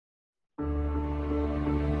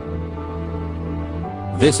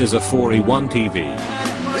This is Oforione TV.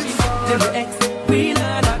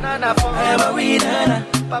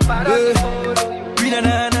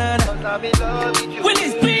 When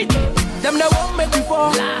it's beat, them that won't make you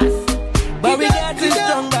fall. But we got this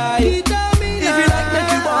strong guy. If you like,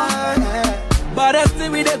 make you fall. But I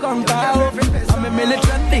still with the conquer. I'm a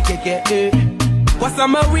militant, KK. Cause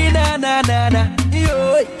I'm a winner, na na na.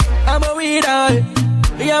 Yo, I'm a winner.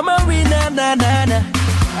 I'm a winner, na na na.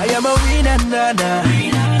 I am a winner, na na.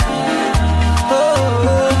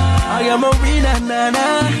 Oh, I am a winner, na na.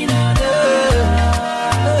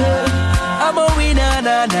 I'm a winner,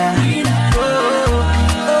 na na. Oh,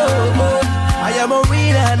 I am a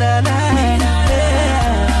winner, na na.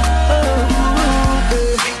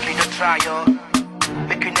 Make you the trial,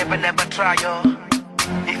 make you never try yo.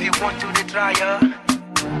 If you want to the trial,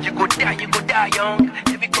 you go die young.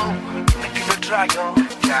 Here we go, make you the trial,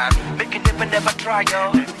 make you never try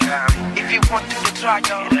yo. If you want to the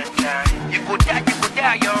trial, you go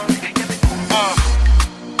die young. Here we go.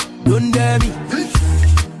 Don't dare me,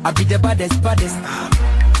 I be the baddest.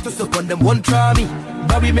 Just upon them won't try me,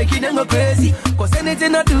 but we making them go crazy. Cause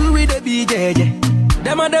anything I do with the BJJ,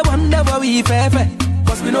 them are the one that we fair.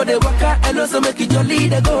 Cause we know they work out and also make it jolly.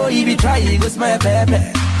 They go, if you try, it goes my baby.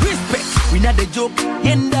 Respect, we not the joke,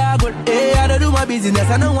 and I go, hey, I don't do my business,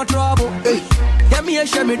 I don't want trouble. Hey, yeah, me and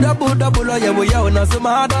share me double, oh yeah, we are now so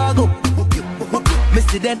my dog.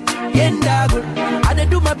 Mr. Den, and I go, I don't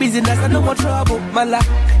do my business, I don't want trouble. My life,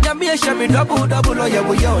 yeah, me and share me double, oh yeah,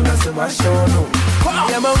 we are now so my show. No,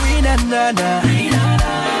 I am a winner, na na.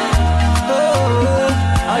 Oh,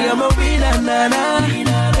 I am a winner, na na.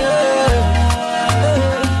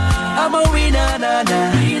 I'm a winner, na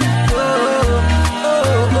na. Oh,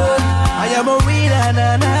 I am a winner,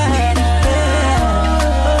 na na.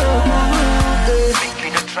 Make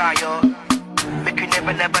you the trial, make you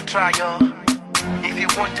never try yo. If you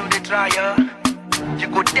want to the trial, you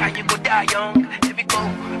go die young. Here we go,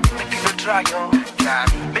 make you the trial,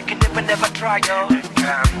 make you never try yo.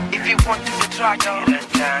 If you want to the trial,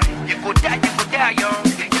 you go die young.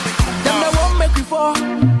 Them that won't make you fall,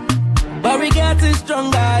 but we got this strong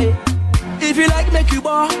guy. If you like, make you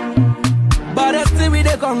ball. But I still with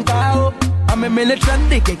the conquer. I'm a militant,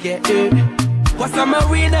 KK. Cause I'm a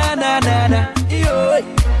winner, na na na. Yo,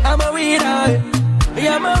 I'm a winner.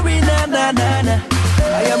 I'm a winner, na na na.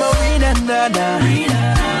 I am a winner, na na.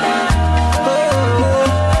 Oh,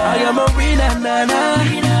 I am a winner, na na.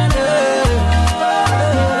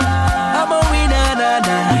 I'm a winner, na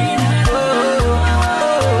na.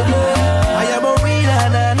 I am a winner,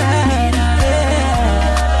 na na.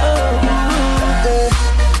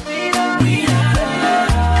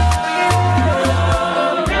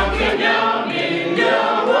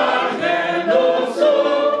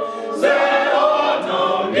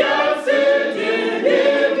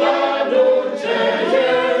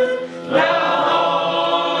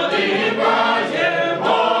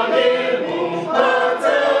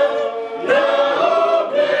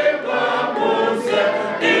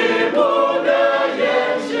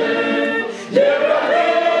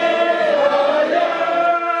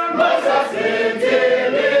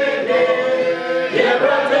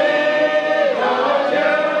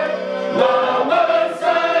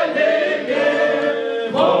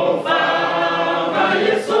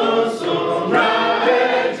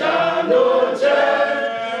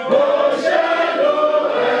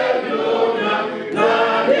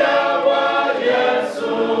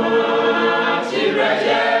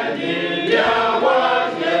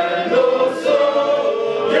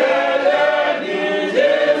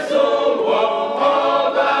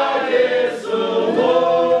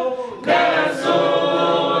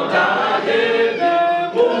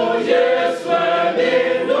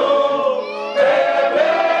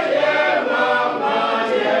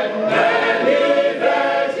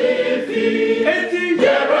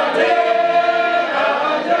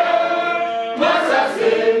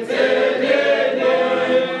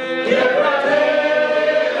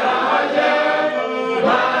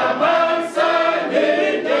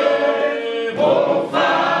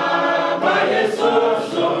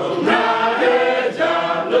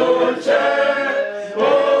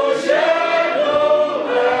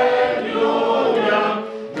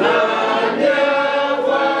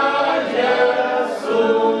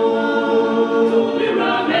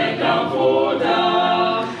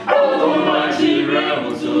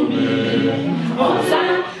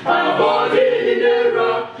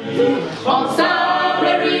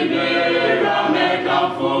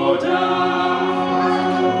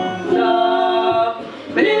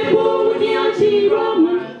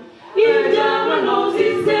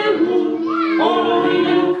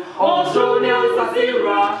 I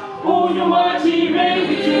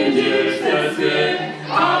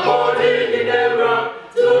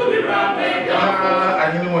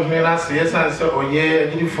know me last year, so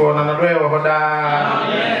yeah, for another way over there.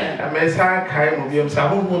 I may say, Kai will be a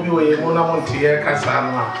Monamontier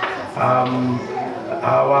Casano.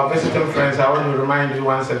 Our visiting friends, I want to remind you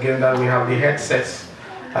once again that we have the headsets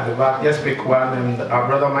at the back. Just pick one, and our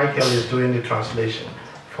brother Michael is doing the translation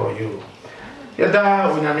for you. Yada,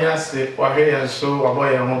 Unyamiasi, Wahey, and so, a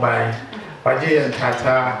boy and mobile, Wajay and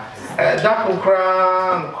Tata,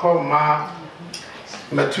 Dakokran, Koma,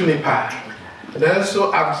 Matunipa. Then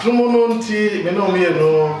so, Abdumonti,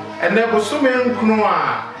 Menomino, and there was so many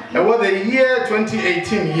Kunoa, and what the year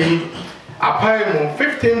 2018 ye. Apparently,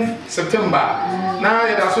 15th September. Now,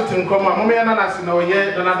 it has certain come. Mommy and I know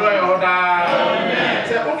yet, and I do order.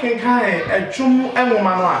 Say, okay, kind, a chum and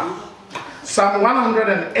woman. Psalm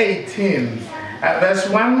 118, verse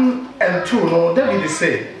 1 and 2. No, David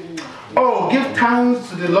say, oh, give thanks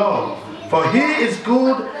to the Lord, for he is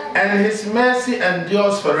good and his mercy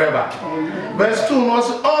endures forever. Verse 2 was,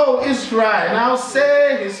 oh, Israel, now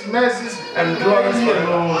say his mercies endures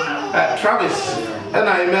forever. Travis and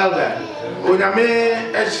Emelda. When I may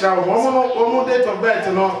extra one date of birth,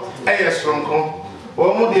 no, a strong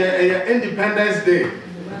one Independence Day,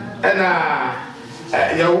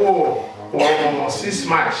 and your war 6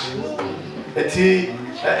 March. And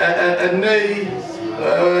they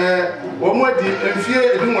one more and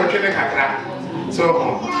fear doing what can I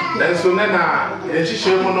so then so Nana, and she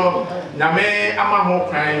showed Name Amaho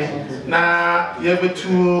crying now you have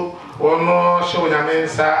to. One more show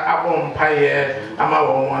Yamensa, Abon Paye,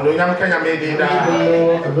 Amawon, no young Kenya made it.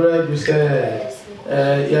 A bird you say,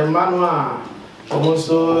 Yamanua, almost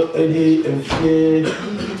so Eddie and Fee,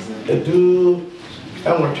 a do,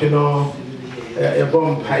 and what you know, a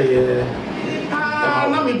bomb Paye.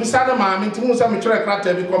 Now, me beside my meeting, some track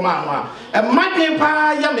ratter become one. And my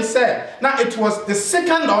paper, Yami said, now it was the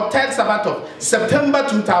 2nd or 3rd Sabbath of September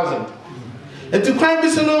 2000. And to climb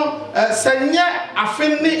this, no, Sanya, a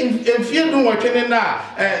friendly in fear do working in now,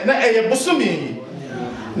 a busumi.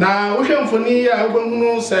 Now, we come for near, I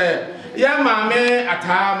will say, yeah, mammy,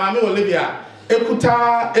 Ata, Mammy Olivia,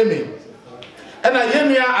 Ekuta, Emmy. And I hear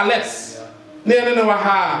me, Alex, near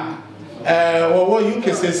Nawaha, what you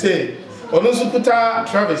can say, Onosukuta,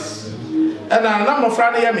 Travis. And I number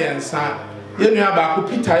Friday, Yamian, son, Yemia Baku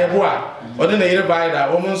Pita, Yabua, or then a year by that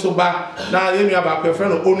woman so back, now Yemia Baku,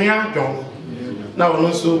 friend of Onia, John. Now,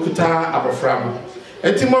 also, Kuta Abafram.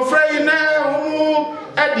 And Timofrey now,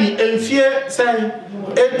 Eddie, and fear, say,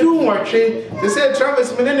 Edu, watching, they say,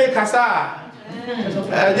 Travis, Menene Casa.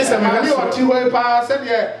 This is a man or 2 pass, said,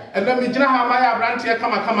 yeah, and let me know how my branch here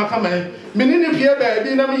come. Menini Pierre,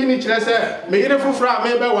 baby, no meaning, say, may it for fra,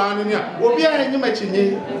 maybe one in here, will be a hand you matching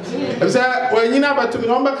ye. And say, when you never to be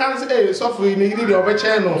number can say, so we needed your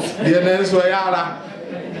channel, the nurse Wayala.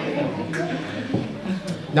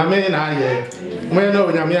 Namena, when no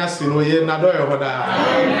Yamias in way, Nadoya, what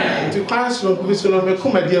I to pass no commission of a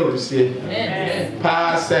comedy, you see.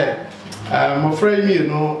 Pass said, I'm afraid you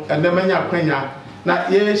know, and the mania Pena,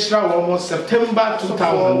 not yes, almost September 2000,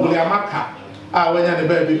 Williamaka. I went at the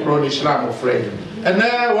baby cronish, I'm afraid. And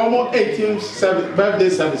then one more 18th birthday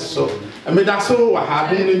service, so. And me that's all I have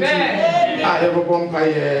been I have a bomb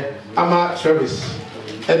by Ama Travis.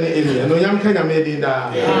 And no young Kenya made it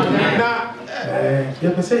now.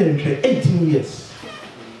 You can say 18 years.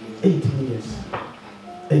 18 years.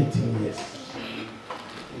 18 years.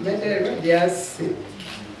 Yes,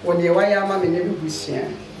 when you were a man in every bush,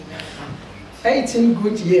 18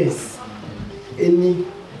 good years. Any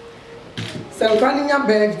so, planning your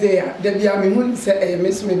birthday, there be a moon say,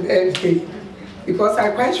 miss me birthday because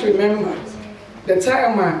I quite remember the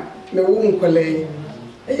time my womb colleague,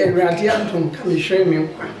 a radiantum can show me.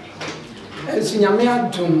 As in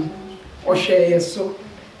Yamiantum. Or share so,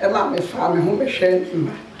 and let me farm home a share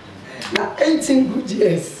him. Now 18 good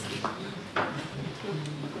years.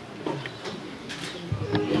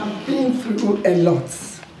 I've been through a lot.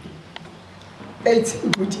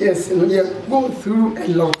 18 good years, and we have gone through a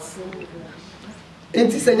lot.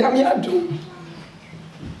 It is a Yamiadu.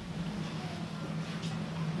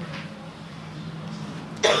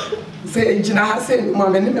 Say, Jina Hassan, my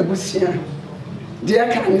name is Bushia. Dear,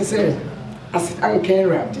 can you say? As I can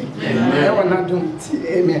wrap it. I will not do it.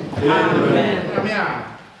 Amen. Amen.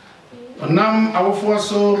 Nam our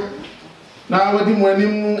force now with him when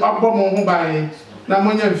him up on by now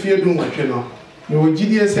when you fear doing what you know. You will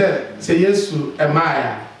GDS say yes to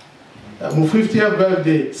Amaya. 50th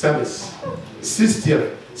birthday service,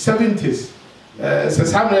 60th, 70th.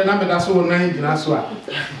 Says how many numbers that's all 9 in Aswa.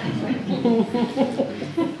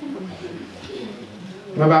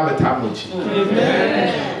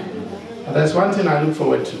 That's one thing I look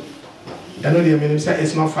forward to. I know the minister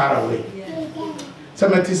is not far away.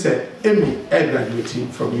 Somebody said, Amy, I graduated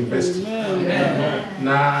from university.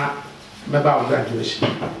 Now, about graduation.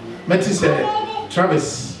 Matty said,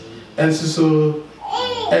 Travis, and so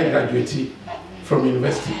I graduated from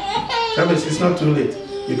university. Travis, it's not too late.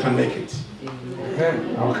 You can make it.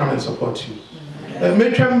 I'll come and support you.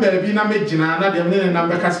 Make them baby, na make Gina, na them name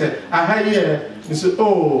number said, aha, yeah. You say,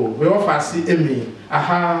 oh, we offer see Amy,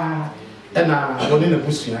 aha, and one in a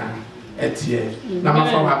bushia, etier. Nama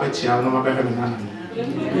for Habetia, no matter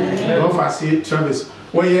we offer see Travis,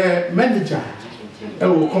 where manager,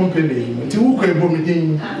 oh, company, to who can bomb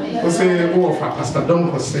say, oh, for Pastor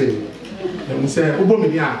Don say, and say, oh,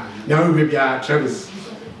 bombidia, now we be our Travis,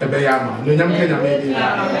 a bayama, no young Kenya maybe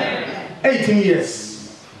 18 years.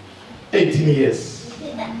 18 years.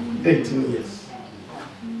 18 years.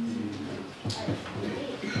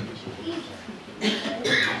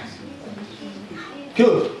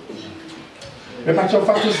 Good. The patch of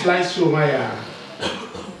photo slideshow, my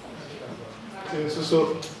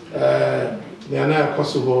so Niana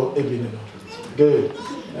Kosovo Ebino. Good.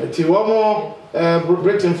 One more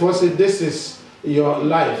Britain for say this is your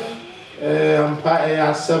life.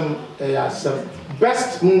 Some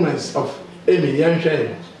best moments of Amy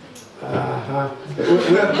Yanshay.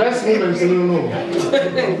 Best moments, no.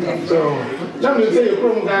 So, let me say,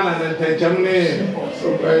 you're Ghana and Germany,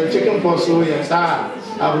 chicken post, yes, I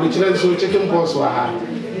will literally so chicken post.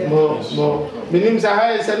 More. The names are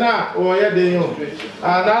high, Sana, or Yadio.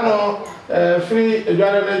 Nano, free, a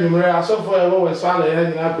garden, you are so far away, Sally,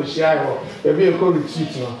 and Appreciate, maybe a cold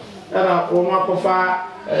retreat. And a woman of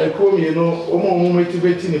fire, come, you know, almost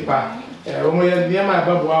motivating the park. Near my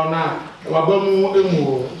babu now. So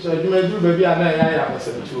you may do baby and I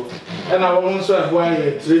said too. And I won't serve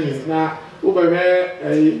why training now. Over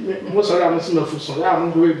here, most of them are so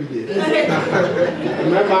I'm going to be there.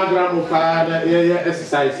 My grandfather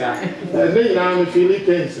exercise. Then I'm feeling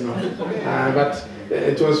pains, but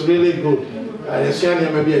it was really good.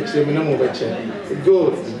 Shania may be a criminal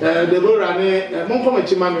good. The Borane,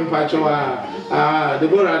 Moncomachiman in Pachoa, the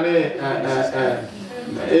Borane,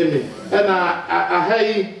 Amy, and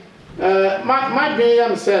I my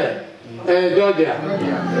dream said, Georgia.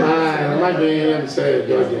 My dream said,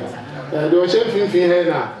 Georgia. The ocean here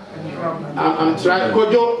now. I'm trying.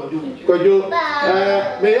 Kojo.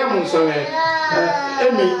 May I sorry.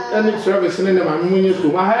 Amy, any Travis in the Mammy,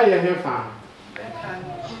 my higher farm.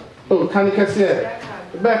 Oh, can you say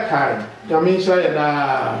back high? I mean,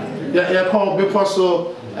 you call before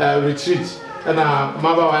so retreat. And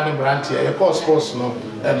Mother and Branty, a call sports no.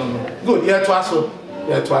 Good, yeah, twasso.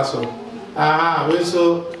 Yeah, twasso. We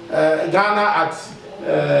so Ghana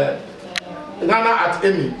at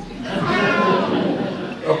Amy.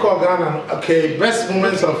 Call Ghana. Okay, best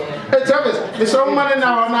moments of. Hey, Travis, there's some money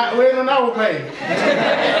now. We're now paying.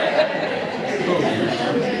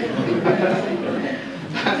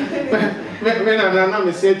 When I'm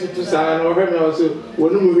not saying to Sarah or him also,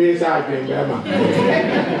 when we raise our game,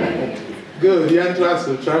 good, the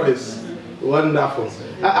answer, Travis. Wonderful.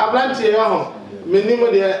 I plan to your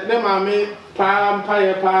minimum there, mammy, palm,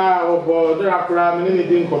 pie, or border,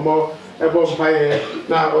 anything come more above pie.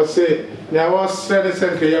 Now, or say, there was 7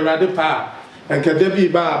 cents a rather pa, and can there be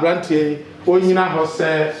bar, Blanty, when you know,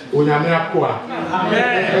 say, when you're not poor. And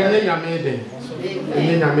then you're made.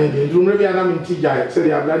 You maybe I'm in Tijai, say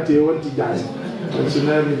the Atlantic won't Tijai. And so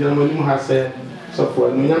now the gentleman has said, so for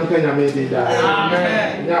no young Kenya made it die.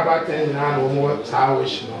 Yeah, about 10 or more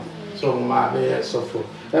hours. So my bear so for.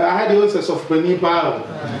 I had the answers of Penny Power.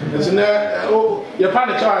 And so now, oh, your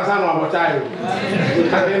partner Charles and one more time. We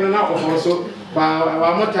can even now also,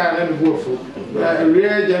 one more time and go for a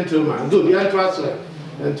real gentleman. Good, the answer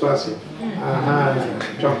and twice.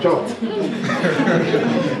 Chop.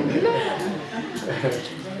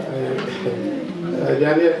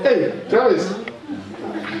 Hey, Travis.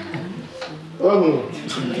 Oh,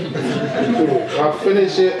 I'll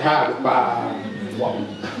finish it hard. Wow.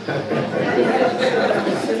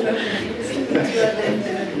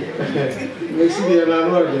 Let's see the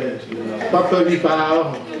other Papa Vipa.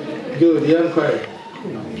 Good, young quiet.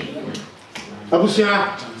 Abusia,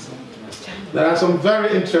 there are some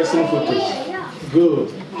very interesting photos. Good.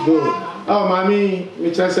 Oh, mommy,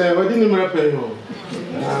 which I say, what didn't you pay home?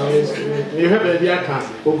 You have a dear car,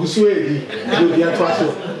 or Gusuedi, good dear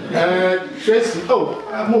Twasso. Tracy, oh,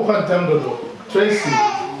 I'm more contemporary. Tracy,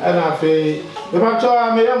 and I say, the matter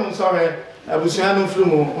I am sorry, I was saying,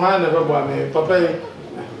 Flumo, one never bought me, Papa.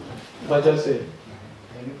 What I say?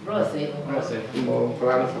 Rossi, more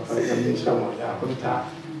for someone,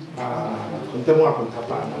 Contemo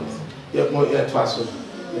contapa. Yet twice.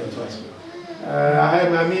 I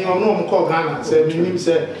mean, I'm not called Ghana. Say, me name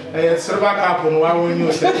say, I serve a couple. Why when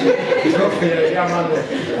you say,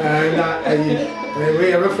 and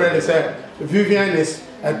we have a friend said, Vivian is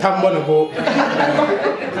a tambonable.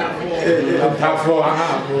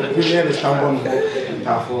 Vivian is tambonable.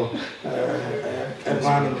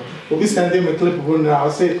 And we'll be sending a clip of one.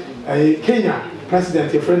 I'll say, Kenya.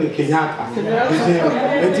 President, your friend Kenyatta.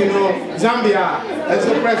 You know, Zambia, as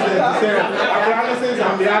the president, he said, I say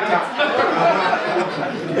Zambiata.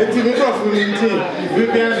 It's a of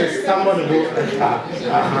Vivian is someone who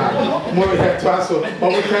more had to us, but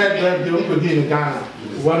we can't do in Ghana.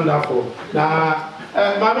 Wonderful. Now,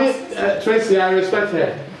 Mommy Tracy, I respect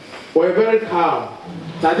her. We're very calm.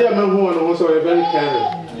 Now, dear man, who also are very caring.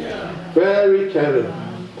 Very caring.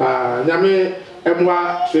 Yami.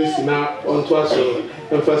 Emwa Tracy na onto aso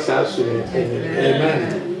emphasize so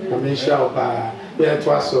amen amen shall pa yeah to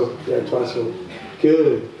aso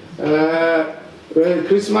good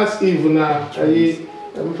Christmas Eve na ayi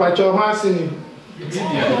mpacho ho asini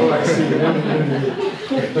oh I see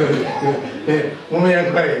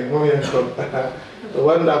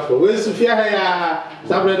wonderful we Sofia ya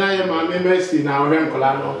sabre na ya mama mercy na ohwe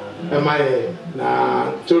nkola no emaye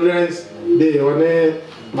na children's day one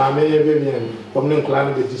Mammy, Vivian, from the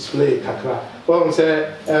clan with display, Kakra. Oh,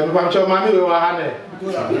 say, Pamcho, Mammy, we were Hane.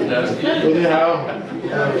 Anyhow,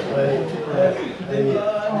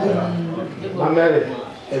 I'm married.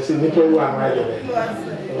 It's a nipple one right away.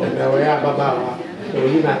 Now we are Baba,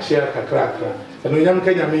 we not share Kakra. And we don't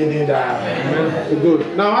Kenya meaning that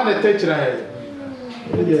good. Now, I had a teacher.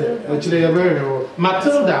 Actually, a very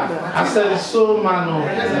Matilda, I said, so man, oh,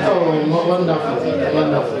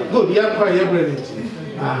 wonderful. Good, you're quite ability.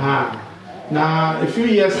 Now, a few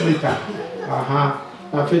years later,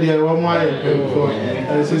 I feel there one more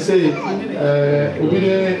as I say, we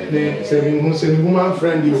didn't say woman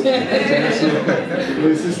friend you,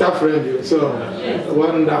 sister friend you. So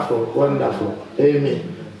wonderful. Amen.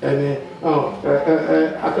 And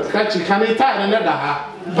I could catch you, can I tie another?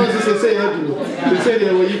 What does say? You say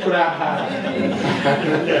they were you cry.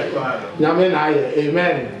 Yamen,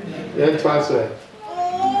 amen. Yes, Pastor.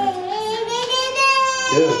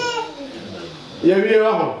 Yeah, we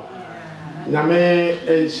are home. Name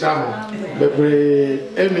a sham, Bebre,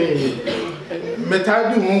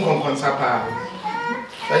 Metadu Munkom Consapa.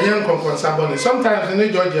 A young Consabon. Sometimes in the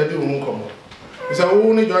Georgia do Munkom. It's a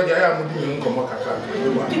only Georgia I am doing Munkom.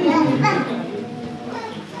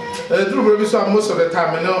 Most of the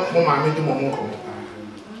time, I know Mamma do Munkom.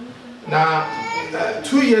 Now,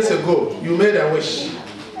 2 years ago, you made a wish.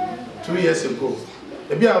 2 years ago.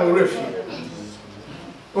 Maybe I will refuse.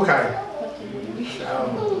 Okay.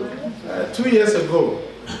 2 years ago,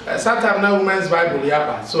 sometime now Women's Bible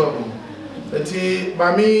yapa. So, the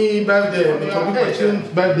Mami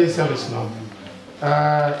birthday service now.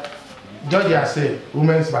 Georgia say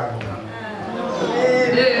Women's Bible.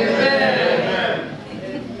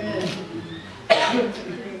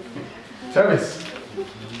 Service.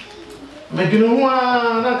 Maybe no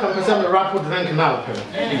one can say a rapid drink now.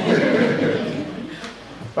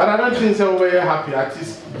 But I don't think so. We're happy at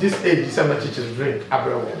this age. Some teachers drink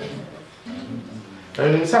abroad.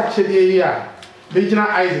 And in such a year, Bejina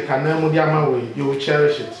Isaac and Namudiama, you will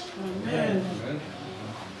cherish it.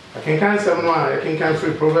 I can count someone. I can count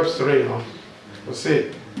free Proverbs 3. No, we'll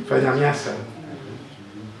say for Yamiasa.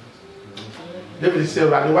 David said,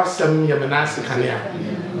 "Well, what's some Yamanasi Kanya?"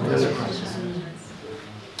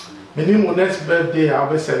 Minimum next birthday, I'll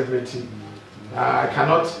be celebrating. I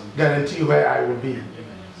cannot guarantee where I will be.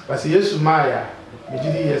 But yes, Maya, me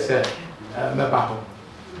did yes, Mebaho.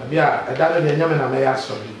 Be a dad and Yaman, I may ask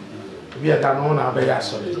sorry. Be a down on our bay,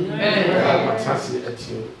 sorry. I'm fancy at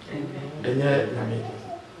you. And yet, Yami.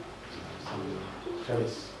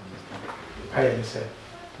 Travis, I said,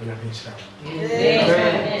 we have been shot.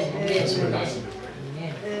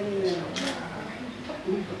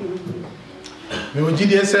 Me would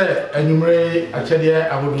you say, and you may actually,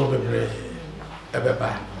 I would not be brave.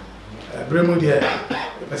 Ebeba. Bremudia,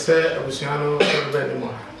 I say, I was young,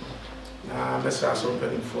 anymore. Now, Mr. So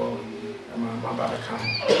opening for my bad account.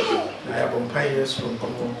 I have on pioneers from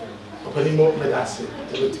Congo. Opening more medicine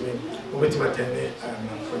with my 10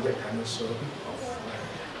 project and so.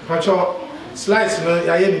 Pacho slice, I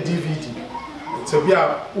had a DVD. It's a beer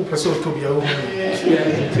who pursued to be a woman.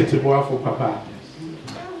 For Papa.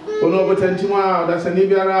 Oh no, but Antima, that's a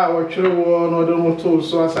Nibiara or Chilwell, or the motor,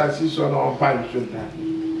 so as I see so on pipe should that.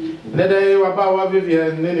 Nede waba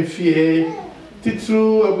Vivian, any fear.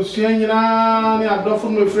 Titru, Abusiana, I don't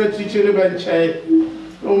from the French teacher bench.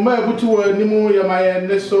 No ma butu nimu ya ma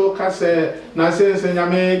ne so kase na sense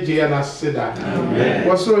nyame je na sida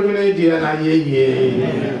wasoro hene je na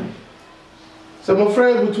ye so mo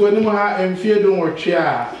fra butu nimu ha emfie do wotwe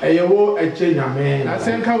a eyewo ache nyame na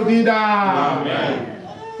senka udida amen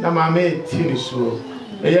na mame tiri so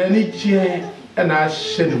eye ni chie na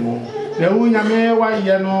hyenemu na wu nyame wa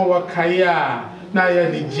ye no wakaya na ya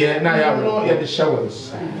ni je na ya no ya de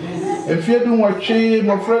showers emfie do wotwe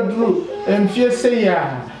mo fra dru emfie se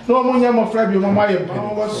ya no mo nya mo fra bi mo maye mpa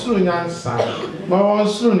mo suru nyansa mo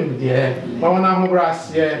suru ni de mo na ho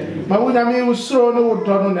brase ma wu nyame usuro no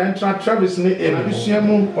wodo no na entra Travis ni ebusua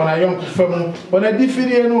mu ona yonko famu ona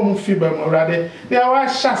difiri no mo fiba mo rade na wa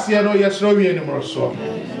hyase no yesro wie ni mo so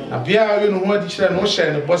na bia we no ho adi kyerɛ no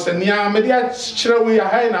hyɛ ne bɔsɛ nia me dia kyerɛ we ya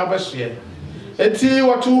hai na abasoɛ eti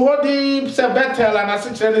watu hodi se betel na se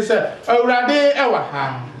kyerɛ ne se awurade ewa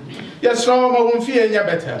ha yesro mo wo mfie nya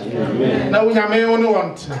betel na wo nyame wo ne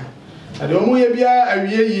wonta ade omu ye bia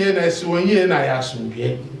awie yie na esi won yie na ya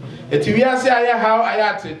asomdwe eti wiase aya ha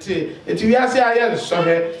aya tete eti wiase aya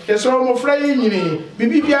sohe yesro mo fra yi nyini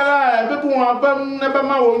bibi biara bebu abam na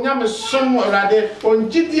bama wo nyame som awurade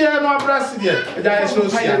onjidie no abrase die ja yesro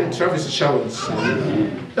sia Travis Showers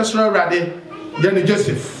yesro awurade yani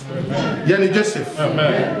Joseph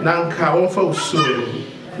amen nanka won fa usoro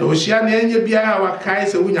na oshia na enye bia wa kai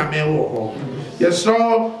se wunyame wo ho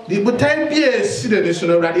yesro di butai bia si de ne so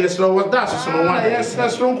na awurade yesro was that so no one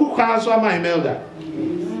yesro nku kwa so ama Emelda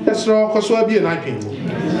yesro koso bia na twen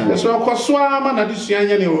yesro koso ama na disua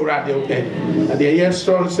nya ne awurade okay na de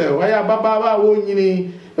yesro se wa ya baba ba wo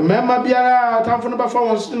nyini mema biara tamfo no ba fa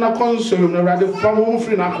won na console na awurade fa wo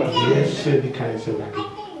mfiri na akwa yes di kai se awurade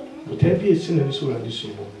butai bia si na so awurade so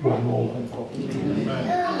wa no nko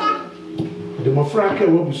de mo fra ka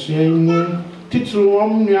wo busua yin titru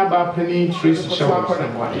won nua ba pani Tracy Shower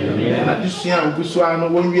na disua ogusua no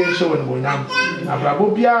won wie hye won bonyam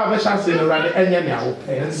abrabo bia be chance no rade enye ne awo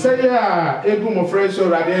ense ya egu mo fra so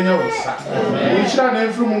rade enye wo sa nchira na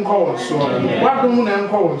enfru mu nko wo so wadom na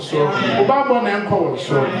nko wo so obabo na nko wo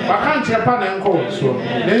so wakanche pa na nko wo so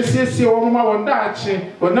na nsiesie wo ma won da ache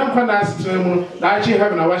won na nkwa na asitre mu na ache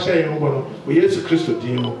heaven na wahye ye ngo no wo Yesu Kristo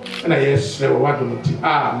din mu na yesre wo wadom ti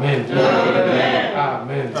amen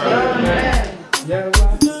amen I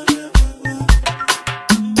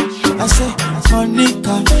say,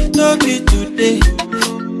 Monica, no be today.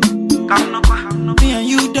 Me and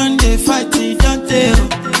you done they fight, don't they?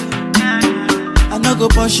 I no go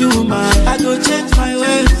pursue man, I go change my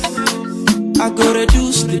ways. I go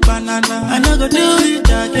reduce the banana, I no go do it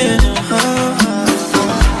again.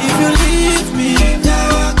 If you leave me, now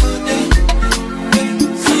I go there.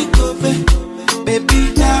 See, go baby,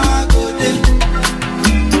 now I go there.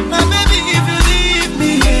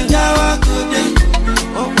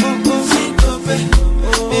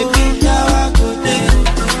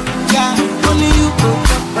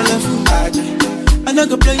 I no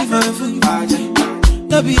go play for a fool,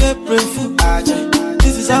 no be a pray fool.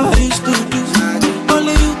 This is how I used to do.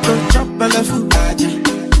 Only you go chop a fool,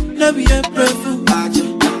 no be a pray fool.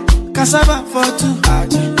 Cassava for two,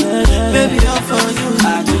 baby all for you.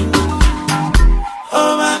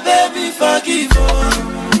 Oh my baby, forgive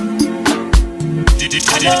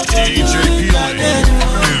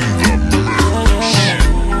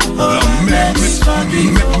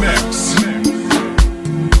Mix.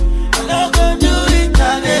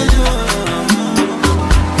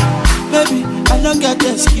 Baby, I don't get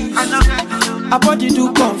excuse. I body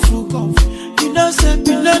do kung fu. You know, say,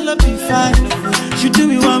 you know, be fine. She do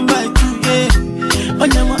me 1 by 2, yeah.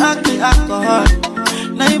 On your acting alcohol.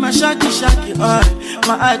 Now you my shaky all.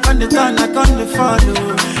 My eye on the turn, I on the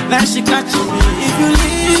follow. Now she catching me. If you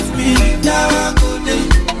leave me, now I go there.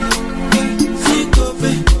 See, go,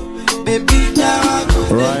 baby, now I go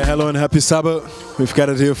there. Alright, hello and happy Sabbath. We've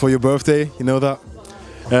gathered here for your birthday, you know that.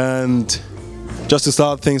 And just to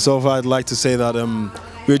start things off, I'd like to say that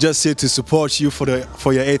we're just here to support you for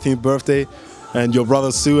your 18th birthday and your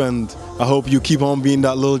brothers too, and I hope you keep on being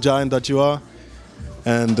that little giant that you are,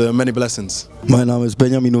 and many blessings. Mein Name ist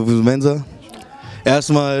Benjamin Mensa.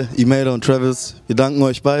 Erstmal Emelda und Travis, wir danken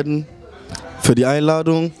euch beiden für die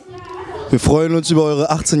Einladung. Wir freuen uns über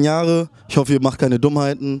eure 18 Jahre. Ich hoffe, ihr macht keine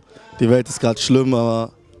Dummheiten. Die Welt ist gerade schlimm,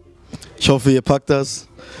 aber ich hoffe, ihr packt das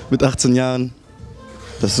mit 18 Jahren.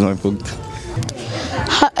 Das ist mein Punkt.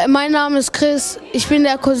 Mein Name ist Chris, ich bin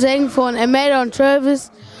der Cousin von Emelda und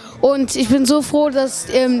Travis und ich bin so froh, dass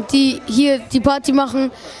die hier die Party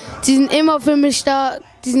machen. Die sind immer für mich da,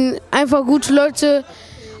 die sind einfach gute Leute,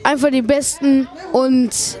 einfach die Besten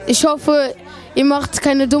und ich hoffe, ihr macht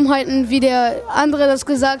keine Dummheiten, wie der andere das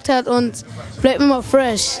gesagt hat und bleibt immer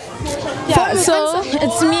fresh. Yeah, so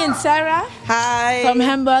it's me and Sarah. Hi. From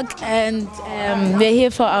Hamburg, and we're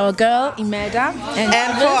here for our girl Emelda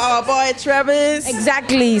and for our boy Travis.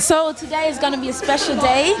 Exactly. So today is gonna be a special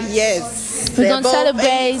day. Yes. We're gonna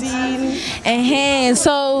celebrate. And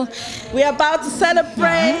so we're about to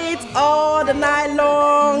celebrate all the night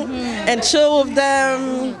long and chill with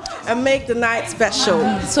them and make the night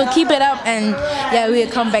special. So keep it up, and yeah, we'll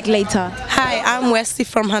come back later. Hi, I'm Westy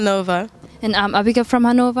from Hanover. And I'm Abigail from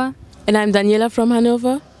Hanover. And I'm Daniela from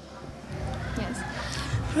Hanover. Yes.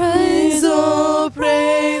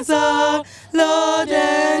 Praise our Lord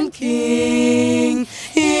and King,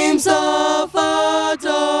 hymns of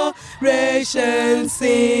adoration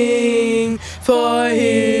sing, for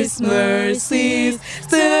his mercies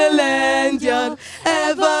still endure,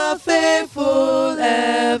 ever faithful,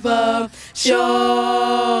 ever sure.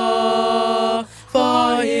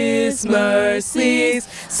 For his mercies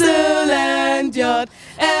still endured,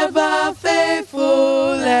 ever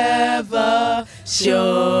faithful, ever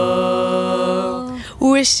sure.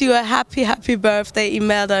 Wish you a happy, happy birthday,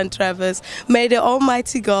 Emelda and Travis. May the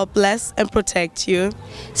Almighty God bless and protect you.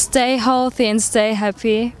 Stay healthy and stay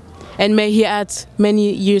happy. And may he add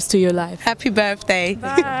many years to your life. Happy birthday.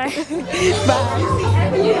 Bye. Bye.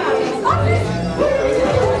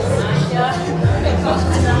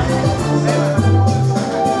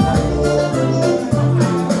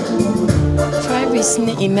 Travis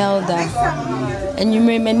ni Emelda. And you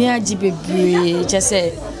may many ajibe just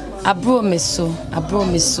say abro me so.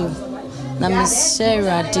 Na me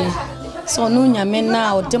share de. So no nyame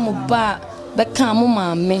na o demo ba beka mo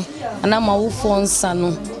maame ana ma wo fo nsa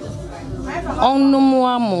no. On no mo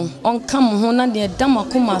amo, on kam ho na de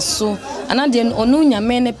damakoma so. Ana de onu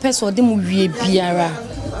nyame ne pese o de mo wie biara.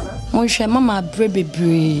 Mo hwe mama abre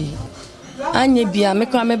bebre. Anye bia me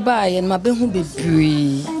kwa me ba ye ma behu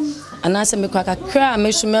bebre. Ana se me kwa kakra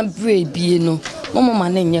me so me bre bie no. Momo ma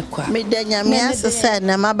na nye kwa. Me de nyame asese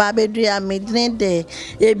na ma ba bedua me dine de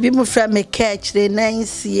ebi mu fra me catch de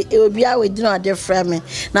nansi obi a we dine ode fra me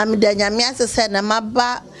na me de nyame asese na ma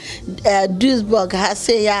ba Duisburg ha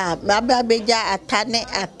se ya ma ba beja atane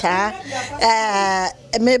ata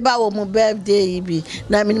me ba wo mu birthday bi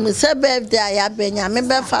na me mu se birthday ya benya me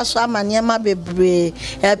be fa so amane ma bebre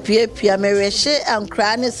pia me rehye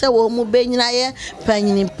ankra ne se wo mu benyina ye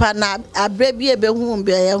panyini pa na abre bi e be hu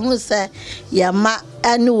be ye hu se ya ma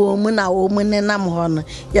anu wo mu na wo mu ne nam ho no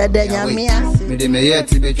ya da nyame ase me de me ye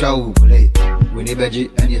ti be twa wo kule we ni beji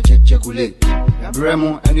ani cheche kule ya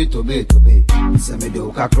bremo ani tobe se me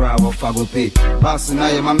do kakra wo fa go pay pass na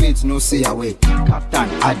ye my mate no say away captain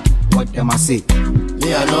add what them I say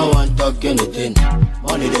me I no want talk anything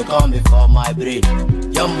money they call me for my brain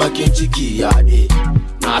yamba kinchiki ya de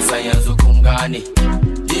na sayanzu kungani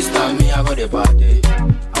this time me I got the party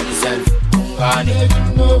I deserve kungani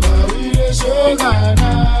Shogana,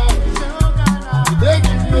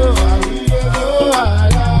 taking over, we go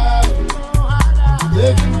higher.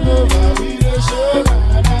 Taking over, we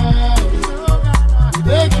Shogana,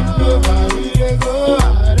 taking over, we go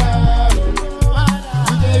higher.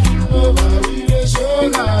 Taking over, we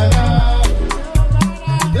Shogana,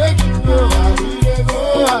 taking over, we go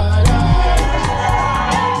higher.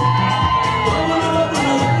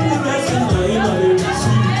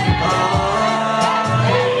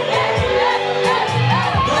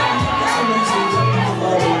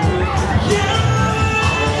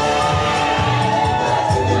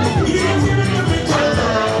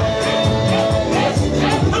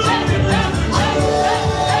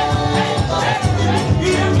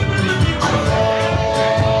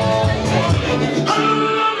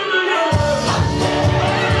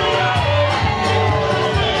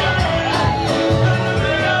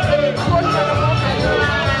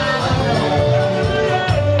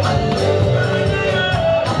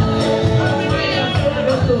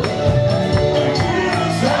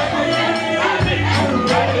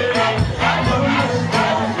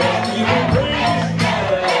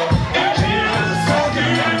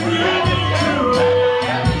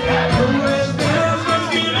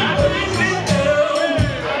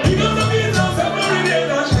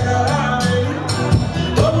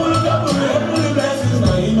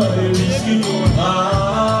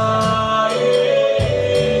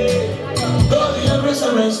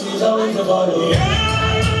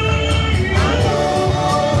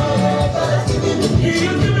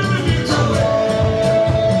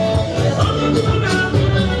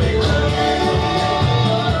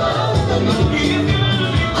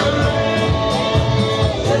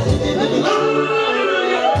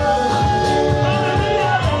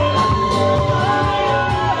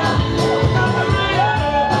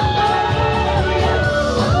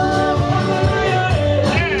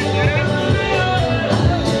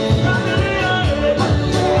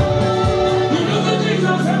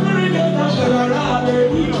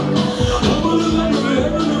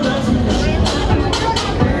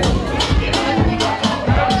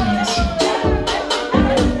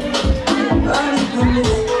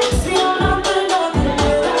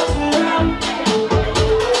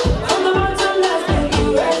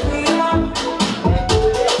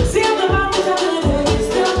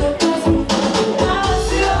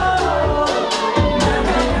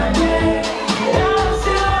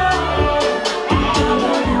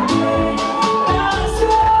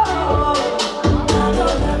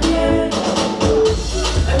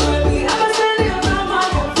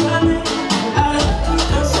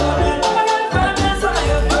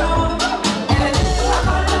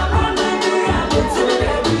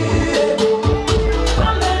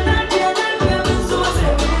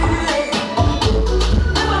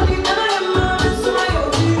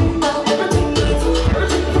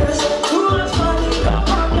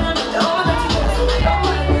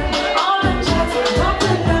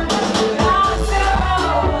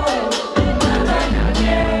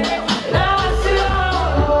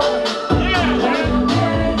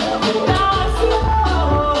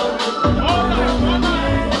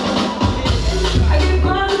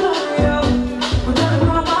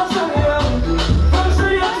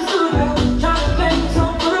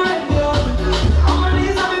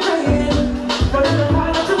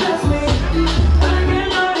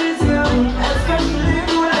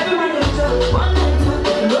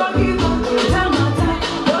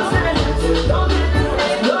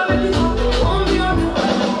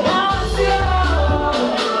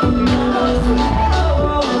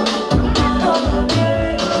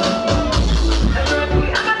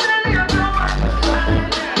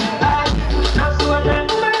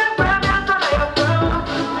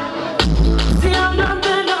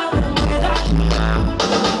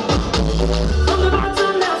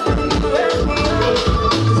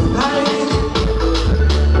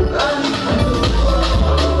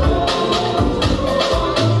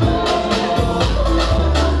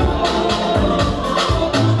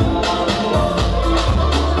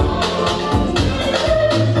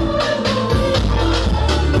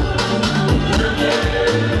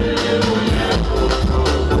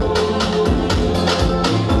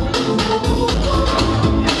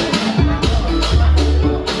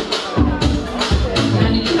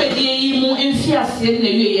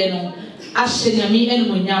 Asheniami and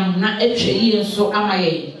Munyam, not a tree, so am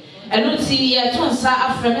I. And not see a tonsa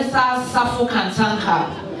after Mr. Safo Cantanka.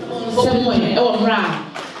 Somewhere, oh, Ra.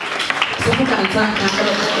 Safo Cantanka.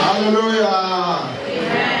 Hallelujah.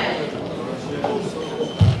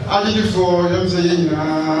 I did it for them saying,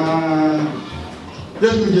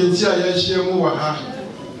 let me get here, yes, you are.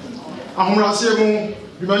 I'm Rassimo,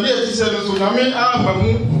 you may get to say, so Nami, I'm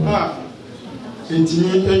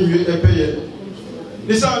intimate and you a payer.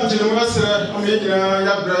 This is I'm making a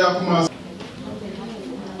Yabra.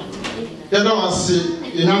 Yadam say,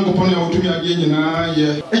 in Angopon to me again in a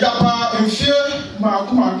year. Edapa and fear,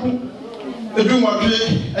 Marku, the doom of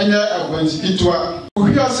pay, and I went to her.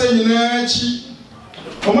 We are saying in a cheap.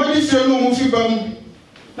 For my fear no more fibam.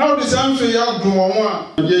 Now the same for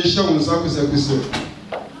Yaguma, and ye show and service episode.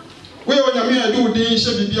 We are Yamia do the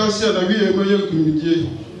should be said that we are going to communicate.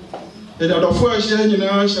 And at the first year in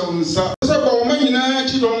our show, so many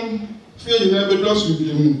nights you don't feel you never lost with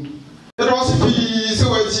him. That was if he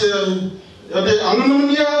so it's the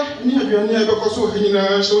Anonia near because so he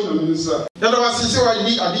now showed them. That was so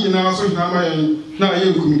I did now so now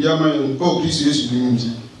you come down. Oh, please,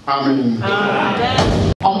 yes, Amen.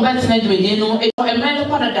 On Wednesday, we know a man of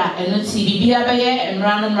Canada and not see Bibia and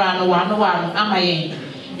random one, am I?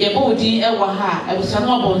 A body, a waha, I was a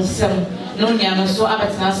noble some, no Niano, so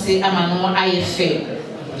Abatina say, Amano, I fair.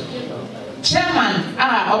 Chairman,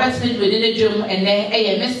 Wednesday within the room and then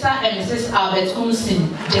a Mr. and Mrs. Albert Humson,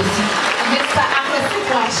 Jesse, Mr. Aggressive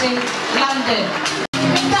watching London,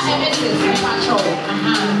 Mr. and Mrs. Patrol,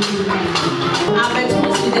 Albert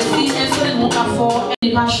Humson, the senior and Moka for any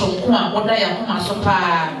passion, what I am so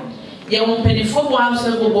far. You won't penny for one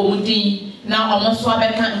so go now almost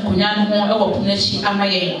Wabeka and Kunyan or Puneshi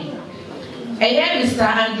Amaye. A Mr.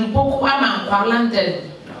 Andrew Poku Aman,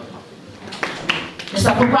 London.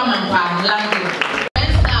 Mr. Papa London.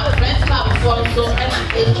 Friends before so and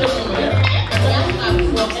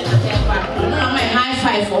a high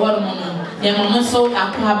five for one moment. Your mama so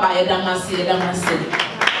Aqua by a Damasi.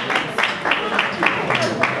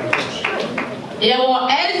 You were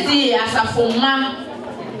LD as a former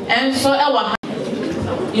and so our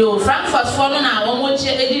you Frankfurt for now, one more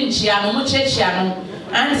Chiano,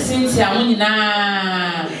 and since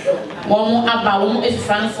Yamuna one more about if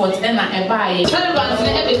Frankfurt and I buy. Everyone's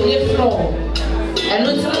every floor. And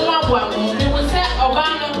no one will say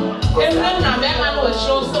Obama, and then I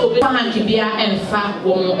show so behind Kibia and Fat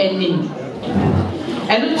one ending.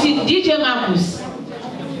 And DJ Marcus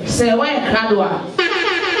Say, why a Kadua?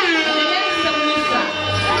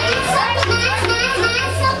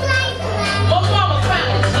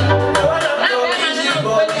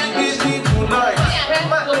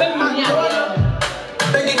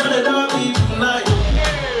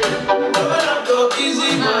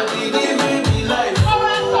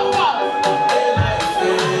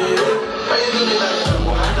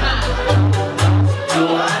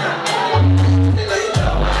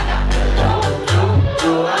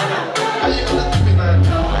 How you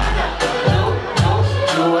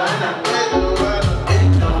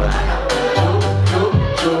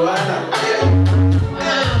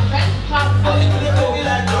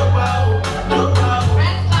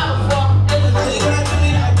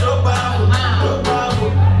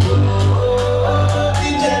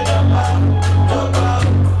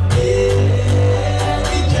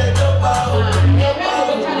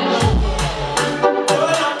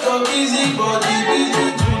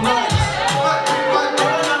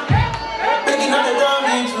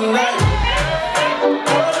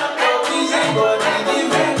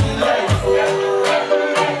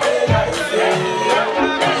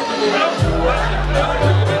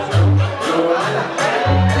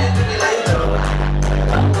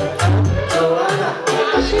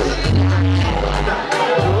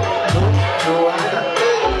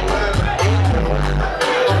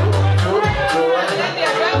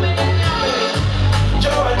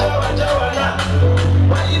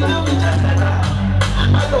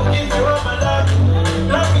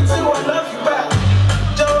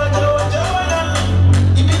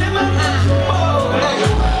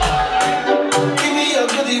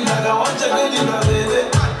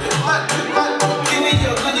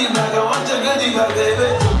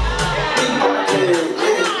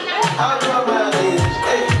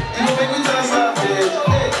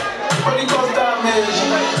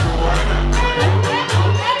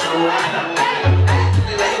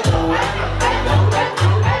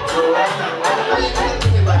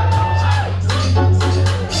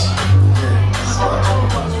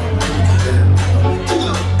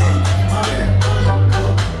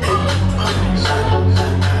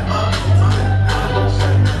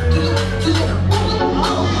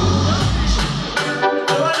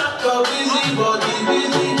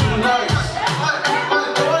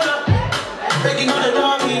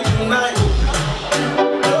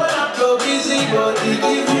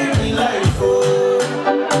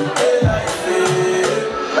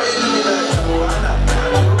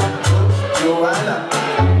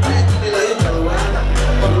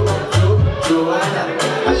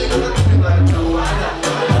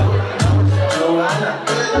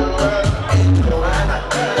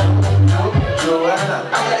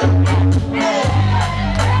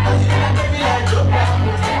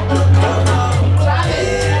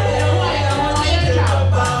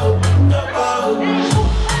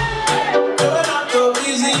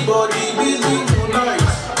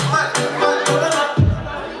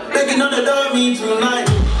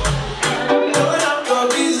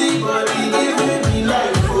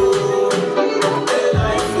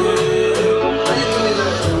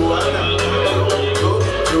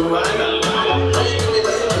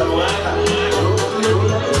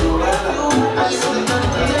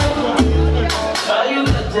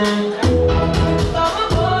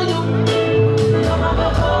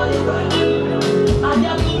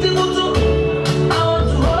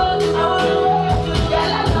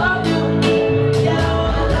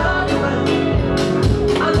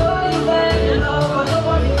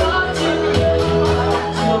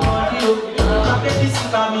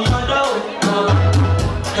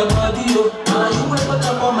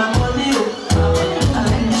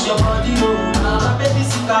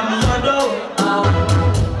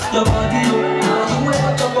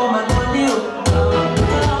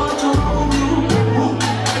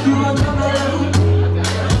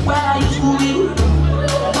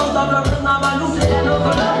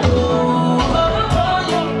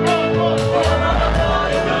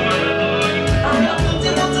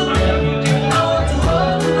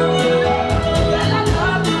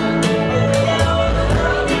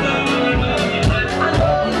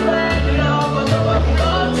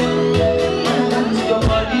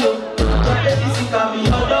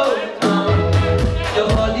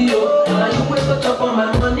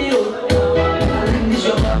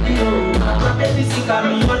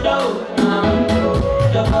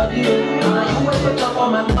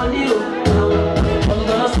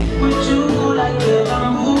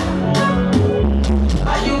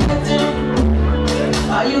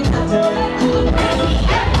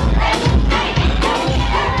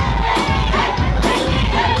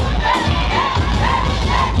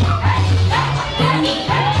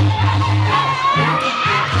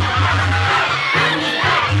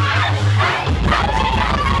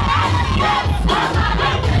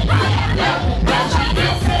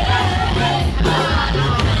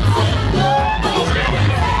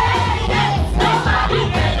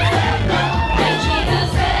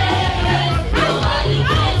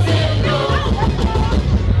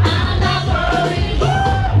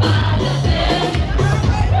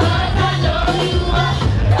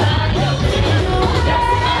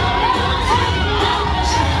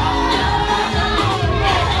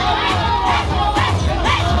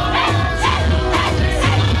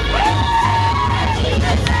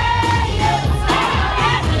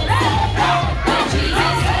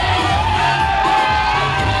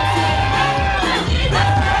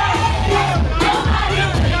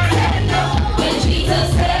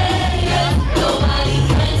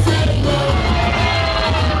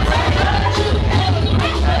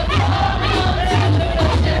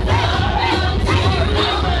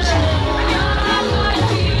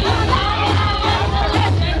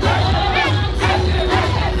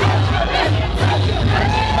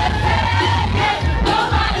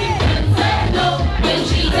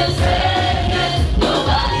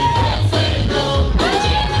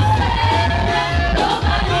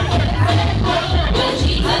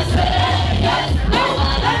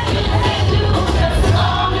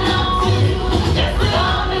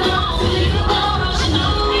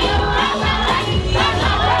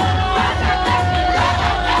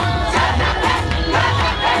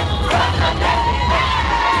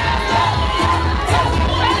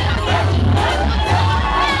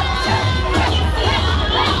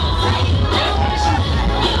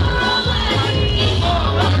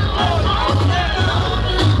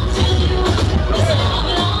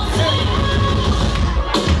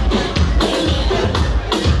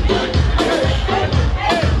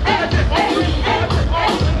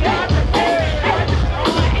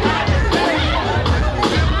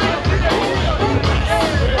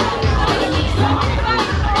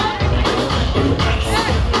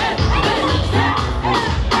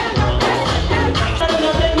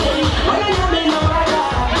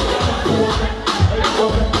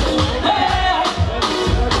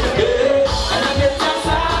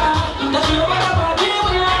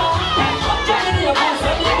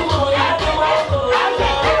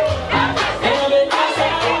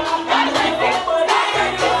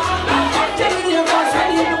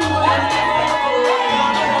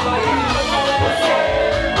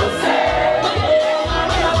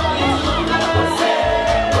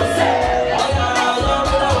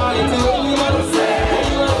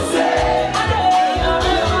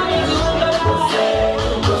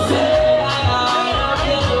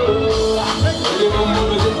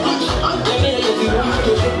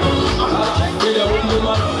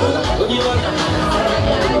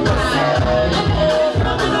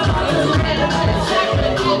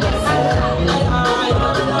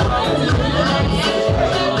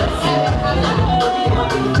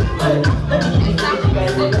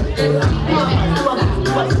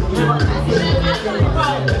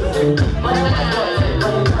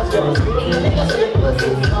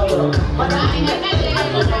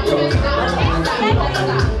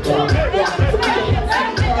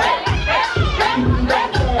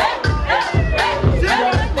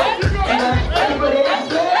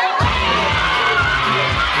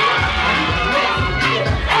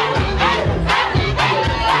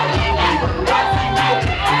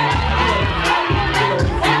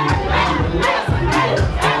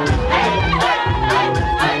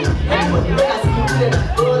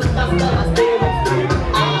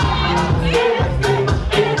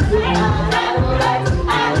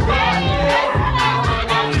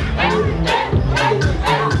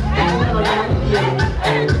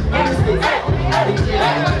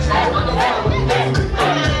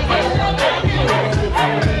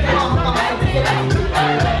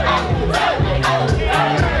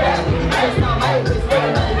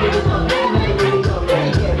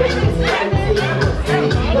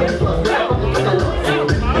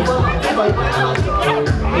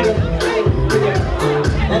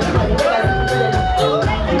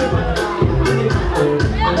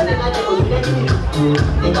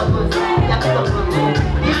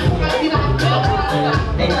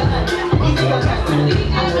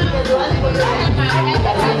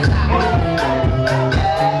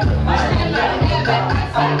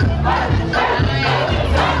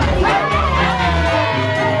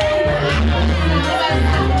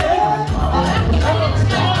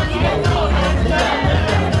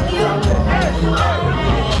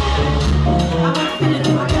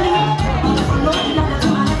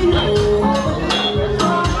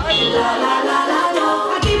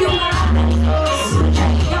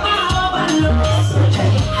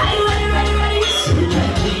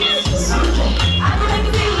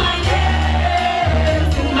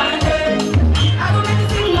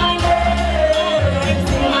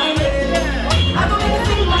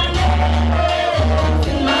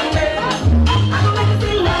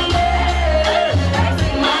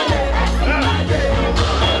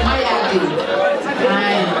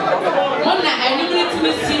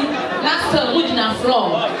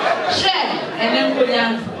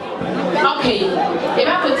Okay, if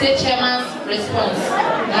I could take chairman's response,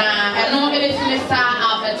 I know everything is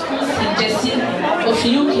at school Jesse of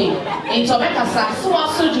UK in Tobacco, so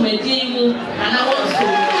also to make and I want to.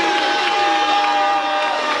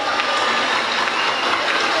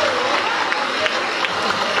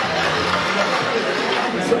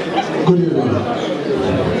 Good evening.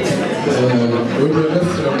 With the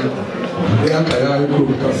lesson, the Akaya group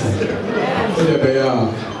cousin, the Bear,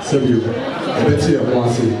 Sabu, a better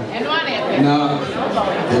one. Now,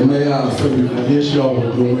 the mayor said, "I'm sure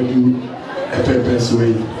we'll do a purpose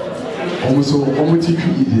way." Almost almost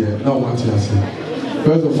here. Now, what I say?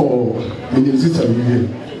 First of all, my sister,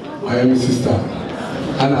 I am a sister.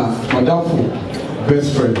 Anna, Madame,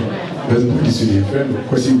 best friend, best friend,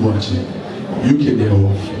 Kwesi watching. UK there.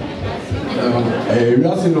 We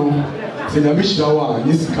are saying, say the mission hour,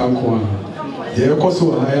 yes, can go on. There are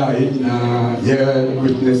also higher in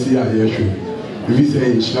witness here. If we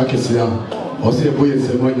say Shakespeare, or say boy and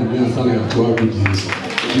someone and me and son are 2 good years.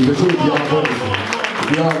 If we say we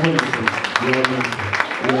are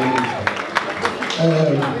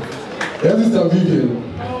Sister Vivian,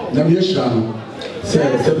 Namieshan, say,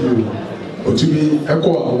 or to me, a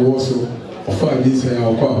quarter also, or 5 days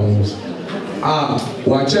or quarters.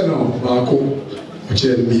 One channel, Marco, which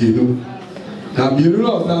is me. Now, you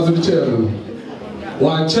know, now the channel.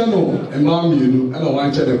 One channel, and Mammy, and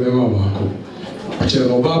one channel, Marco.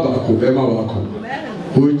 Channel Baba,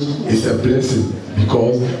 which is a blessing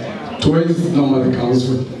because twins normally comes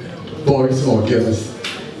with boys or girls.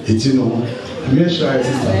 It's I'm sure I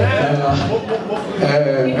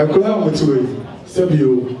could with you, Sabio,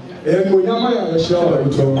 and when I shall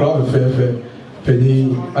to a crowd of fair penny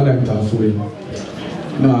and I'm tough way.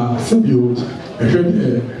 Now, Sabio,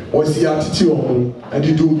 what's the attitude and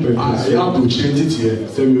you do, I have to change it here.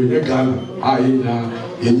 Sabio, you're gone, I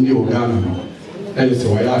in your Ghana. And it's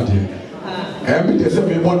why I did. And there's a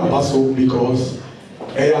bit more about because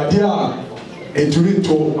a idea entering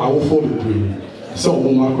to our phone. So,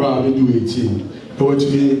 my crowd will do 18. But to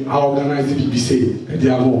be organized the BBC, and they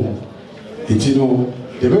are more. It's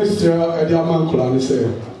the best idea man could say.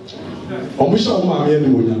 On which of my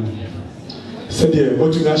young said, yeah,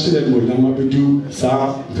 what you national would never do,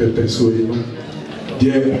 sir, persuade.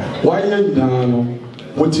 Dear, why now?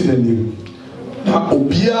 What's in the name?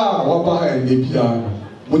 Obia, Waba, and Abia,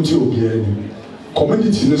 Munti Obia.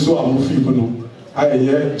 Community no so I'm people. I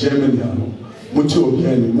hear Germany, Munti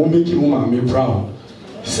Obia, Mumiki Mumma, me proud.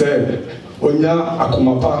 Said, Onya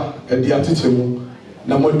Akumapa, and the attitude,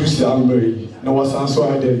 Namadusi Amberry, na wasan so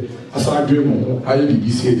ade asa dream mo aye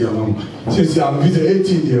BBC dia mama since I'm visa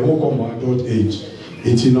 18 there won't come adult age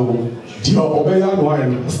 18 no di obeya no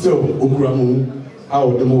I still okura mo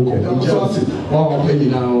awo de mo ko just one penny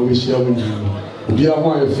na o be share mo obi a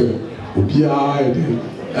ho ayefe obi a ede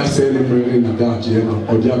ase ne brere na da je na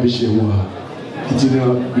obi a be share mo ha itina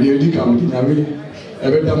really come di nyame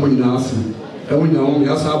ebe da mo nyina ase e mo nyina mo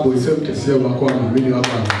ya sa boy sem kese wa ko na me ni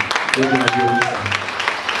aba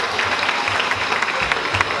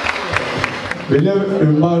Bele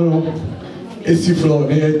mbano esi floor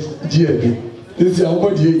na GAB. This is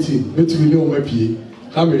about 18. Bet we know my PA.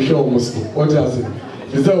 I'm a show almost. What does it?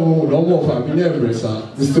 Is that one no more for me never sir.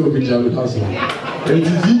 We still be jamming house. It is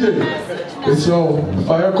DJ. It's your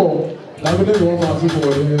fire call. I'm going to go for it.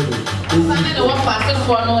 I'm going to go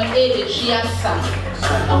for no age. She has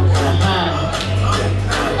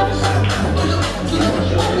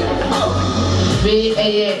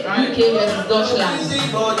UK versus Deutschland.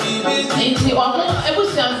 Nti omo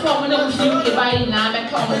ebusian for omo na busi UK buy na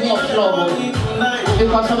make omo more floor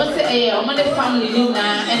because omo say omo the family ni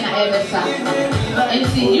na e na ebesa.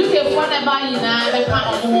 Nti UK for na buy na make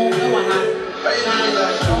omo e wa ha. Na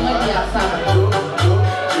omo di asa.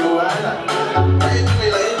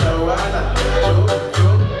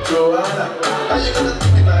 Joanna, how you gonna do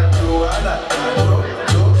me like Joanna?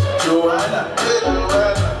 Joanna,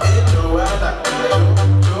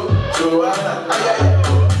 Joanna,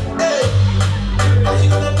 hey, how you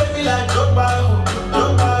gonna play me like Drogba?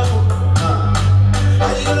 How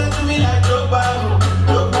you gonna do me like Drogba?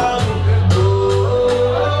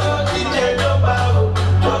 Oh, DJ Drogba,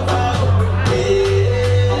 hey,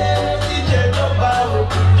 DJ Drogba.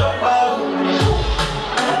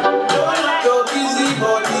 Joanna, your busy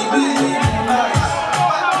body, busy tonight.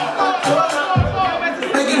 Joanna,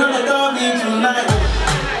 making on the door me tonight.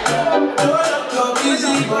 Joanna, your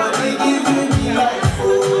busy body, giving me life, oh,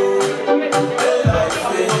 life,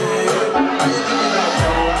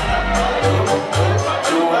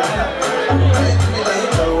 Joanna, make me like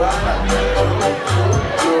Joanna,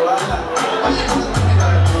 Joanna, why you gonna do me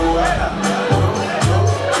like Joanna,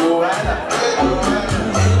 Joanna,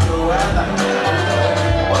 hey Joanna,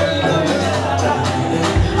 why you gonna do me like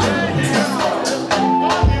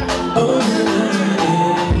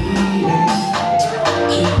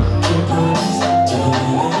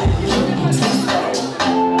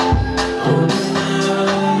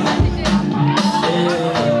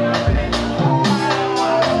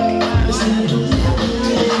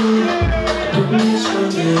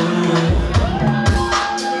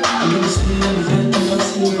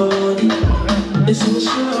it's so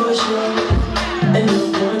sure, and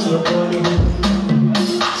you're born.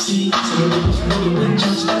 See, so we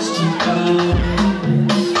just ask you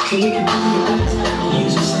so we can do the best,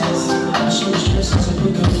 use your sense. I show stress as a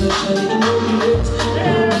quick and flesh, I didn't know you it.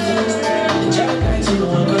 The jack guys in the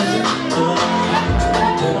one gun.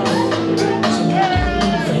 So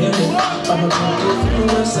I'm a talker from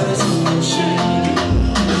the side, so no shame.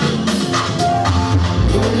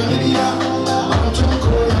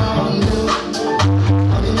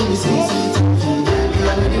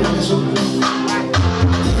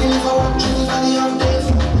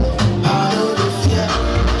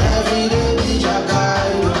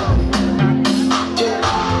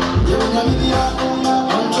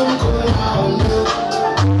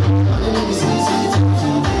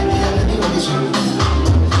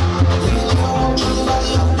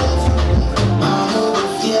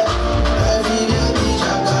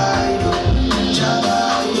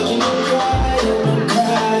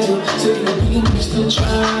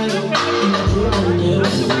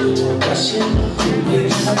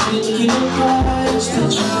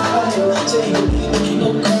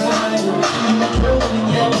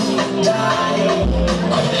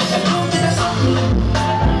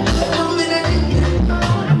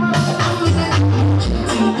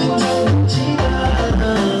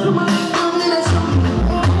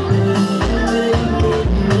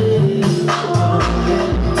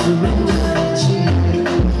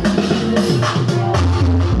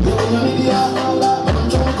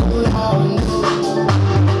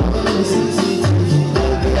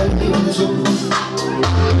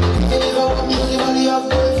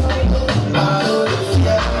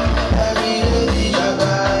 Yeah.